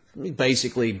but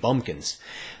basically bumpkins,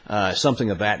 something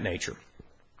of that nature.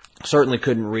 Certainly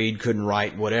couldn't read, couldn't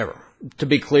write, whatever. To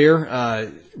be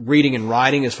clear, reading and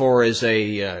writing, as far as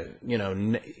be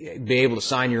able to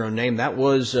sign your own name, that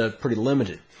was pretty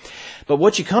limited. But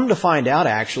what you come to find out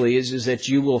actually is that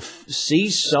you will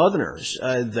see Southerners.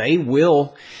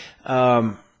 Many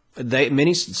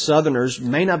Southerners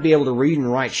may not be able to read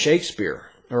and write Shakespeare,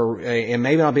 and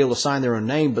may not be able to sign their own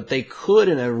name, but they could,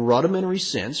 in a rudimentary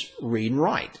sense, read and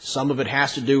write. Some of it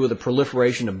has to do with the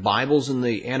proliferation of Bibles in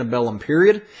the antebellum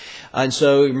period. And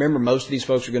so, remember, most of these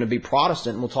folks are going to be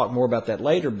Protestant, and we'll talk more about that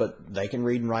later, but they can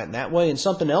read and write in that way. And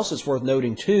something else that's worth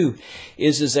noting, too,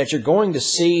 is that you're going to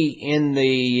see in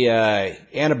the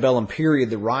antebellum period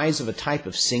the rise of a type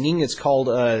of singing. It's called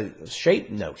shape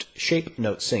note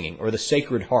singing, or the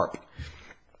sacred harp.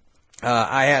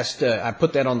 I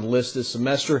put that on the list this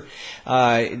semester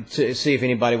to see if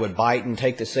anybody would bite and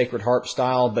take the sacred harp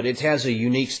style, but it has a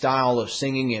unique style of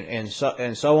singing and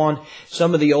so on.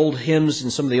 Some of the old hymns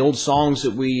and some of the old songs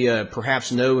that we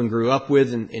perhaps know and grew up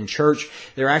with in church,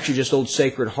 they're actually just old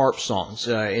sacred harp songs,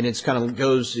 and it's kind of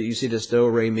goes, you see this do,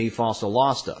 re, mi, fa, sol,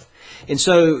 la stuff. And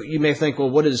so you may think,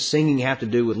 well, what does singing have to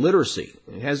do with literacy?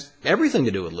 It has everything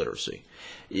to do with literacy.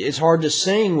 It's hard to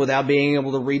sing without being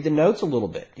able to read the notes a little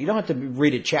bit. You don't have to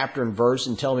read it chapter and verse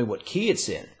and tell me what key it's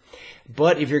in.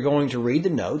 But if you're going to read the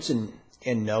notes and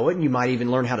know it, and you might even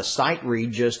learn how to sight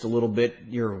read just a little bit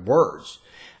your words,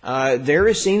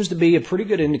 there seems to be a pretty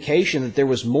good indication that there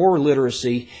was more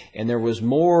literacy and there was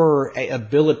more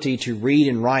ability to read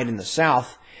and write in the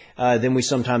South than we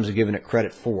sometimes have given it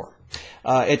credit for.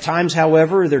 At times,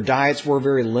 however, their diets were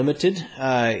very limited.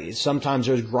 Sometimes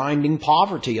there's grinding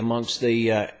poverty amongst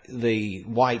the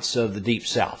whites of the Deep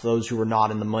South, those who were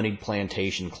not in the moneyed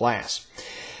plantation class.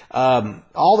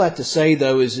 All that to say,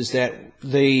 though, is that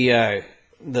the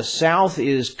South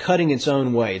is cutting its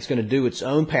own way. It's going to do its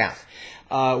own path.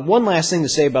 One last thing to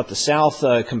say about the South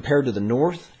compared to the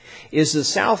North is the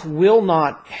South will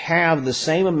not have the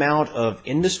same amount of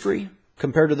industry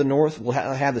compared to the North, will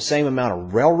have the same amount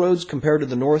of railroads compared to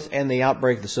the North, and the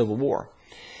outbreak of the Civil War.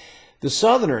 The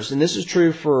Southerners, and this is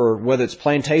true for whether it's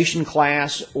plantation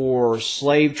class or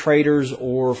slave traders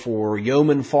or for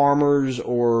yeoman farmers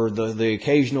or the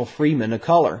occasional freeman of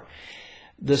color,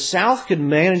 the South could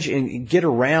manage and get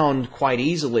around quite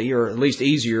easily, or at least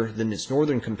easier than its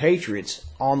northern compatriots,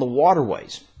 on the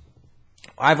waterways.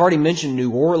 I've already mentioned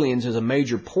New Orleans as a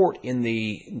major port in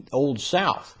the Old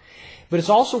South. But it's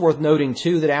also worth noting,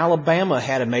 too, that Alabama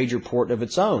had a major port of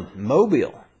its own,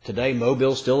 Mobile. Today,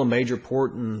 Mobile is still a major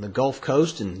port in the Gulf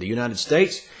Coast in the United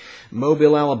States.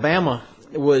 Mobile, Alabama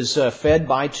was fed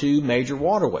by two major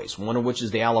waterways, one of which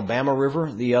is the Alabama River,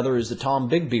 the other is the Tom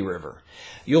Bigby River.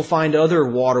 You'll find other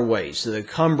waterways, the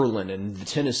Cumberland and the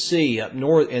Tennessee up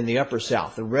north in the upper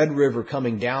south, the Red River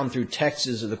coming down through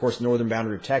Texas, of course, the northern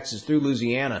boundary of Texas, through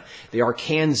Louisiana, the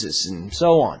Arkansas, and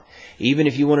so on. Even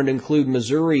if you wanted to include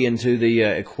Missouri into the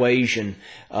equation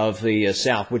of the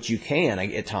south, which you can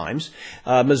at times,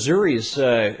 Missouri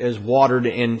is watered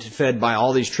and fed by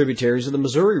all these tributaries of the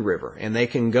Missouri River, and they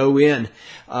can go in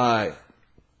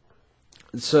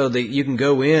so that you can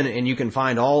go in and you can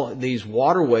find all these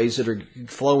waterways that are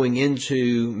flowing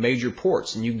into major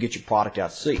ports, and you can get your product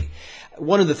out to sea.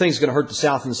 One of the things that's going to hurt the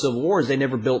South in the Civil War is they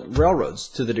never built railroads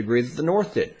to the degree that the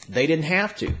North did. They didn't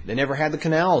have to. They never had the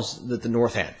canals that the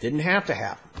North had. Didn't have to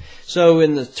have them. So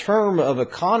in the term of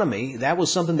economy, that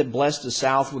was something that blessed the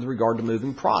South with regard to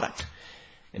moving product.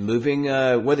 And moving,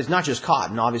 whether it's not just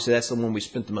cotton, obviously that's the one we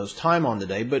spent the most time on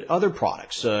today, but other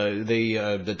products,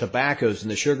 the tobaccos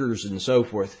and the sugars and so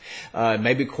forth,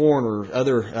 maybe corn or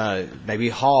other, maybe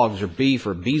hogs or beef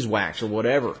or beeswax or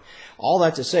whatever. All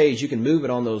that to say is you can move it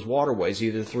on those waterways,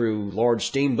 either through large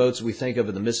steamboats we think of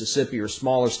in the Mississippi or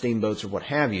smaller steamboats or what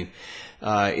have you.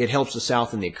 It helps the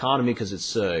South in the economy because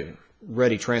it's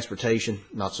ready transportation,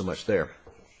 not so much there.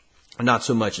 Not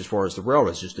so much as far as the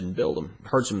railroads, just didn't build them. It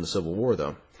hurts them in the Civil War,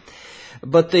 though.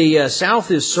 But the South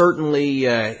is certainly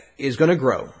is going to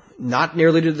grow, not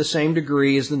nearly to the same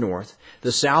degree as the North.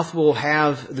 The South will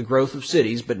have the growth of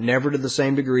cities, but never to the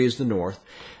same degree as the North.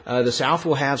 The South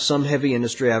will have some heavy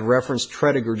industry. I've referenced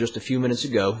Tredegar just a few minutes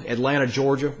ago. Atlanta,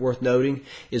 Georgia, worth noting,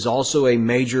 is also a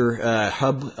major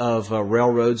hub of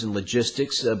railroads and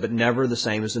logistics, but never the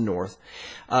same as the North.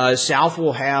 South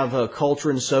will have culture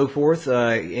and so forth,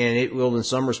 and it will in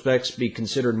some respects be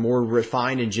considered more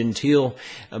refined and genteel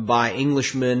by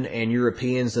Englishmen and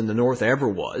Europeans than the North ever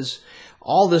was.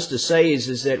 All this to say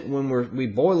is that when we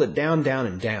boil it down,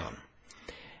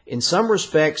 in some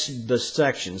respects, the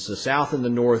sections, the South and the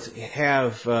North,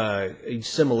 have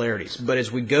similarities. But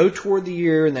as we go toward the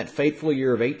year, in that fateful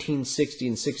year of 1860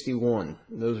 and 61,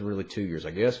 those are really 2 years,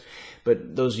 I guess,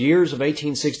 but those years of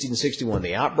 1860 and 61,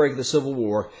 the outbreak of the Civil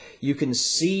War, you can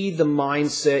see the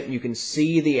mindset, you can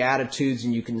see the attitudes,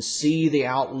 and you can see the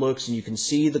outlooks, and you can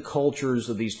see the cultures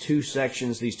of these two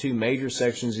sections, these two major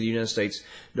sections of the United States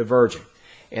diverging.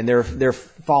 And they're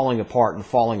falling apart and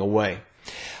falling away.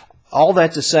 All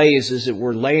that to say is that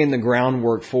we're laying the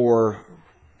groundwork for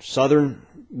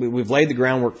we've laid the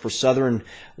groundwork for Southern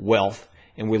wealth,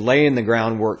 and we're laying the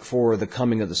groundwork for the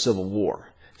coming of the Civil War.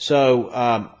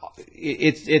 So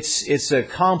it's a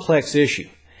complex issue.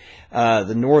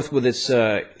 The North with its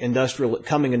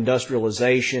coming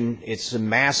industrialization, its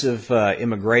massive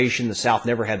immigration. The South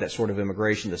never had that sort of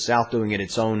immigration. The South doing it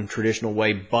its own traditional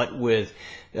way, but with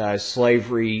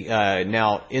slavery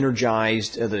now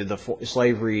energized, the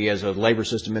slavery as a labor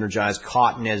system energized,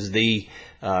 cotton as the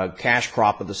cash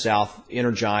crop of the South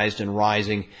energized and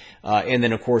rising. And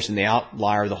then, of course, in the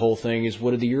outlier, the whole thing is,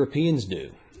 what did the Europeans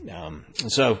do?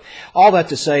 So all that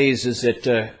to say is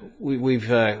that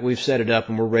we've set it up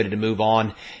and we're ready to move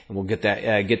on, and we'll get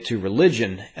to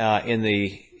religion in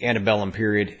the antebellum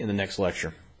period in the next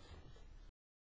lecture.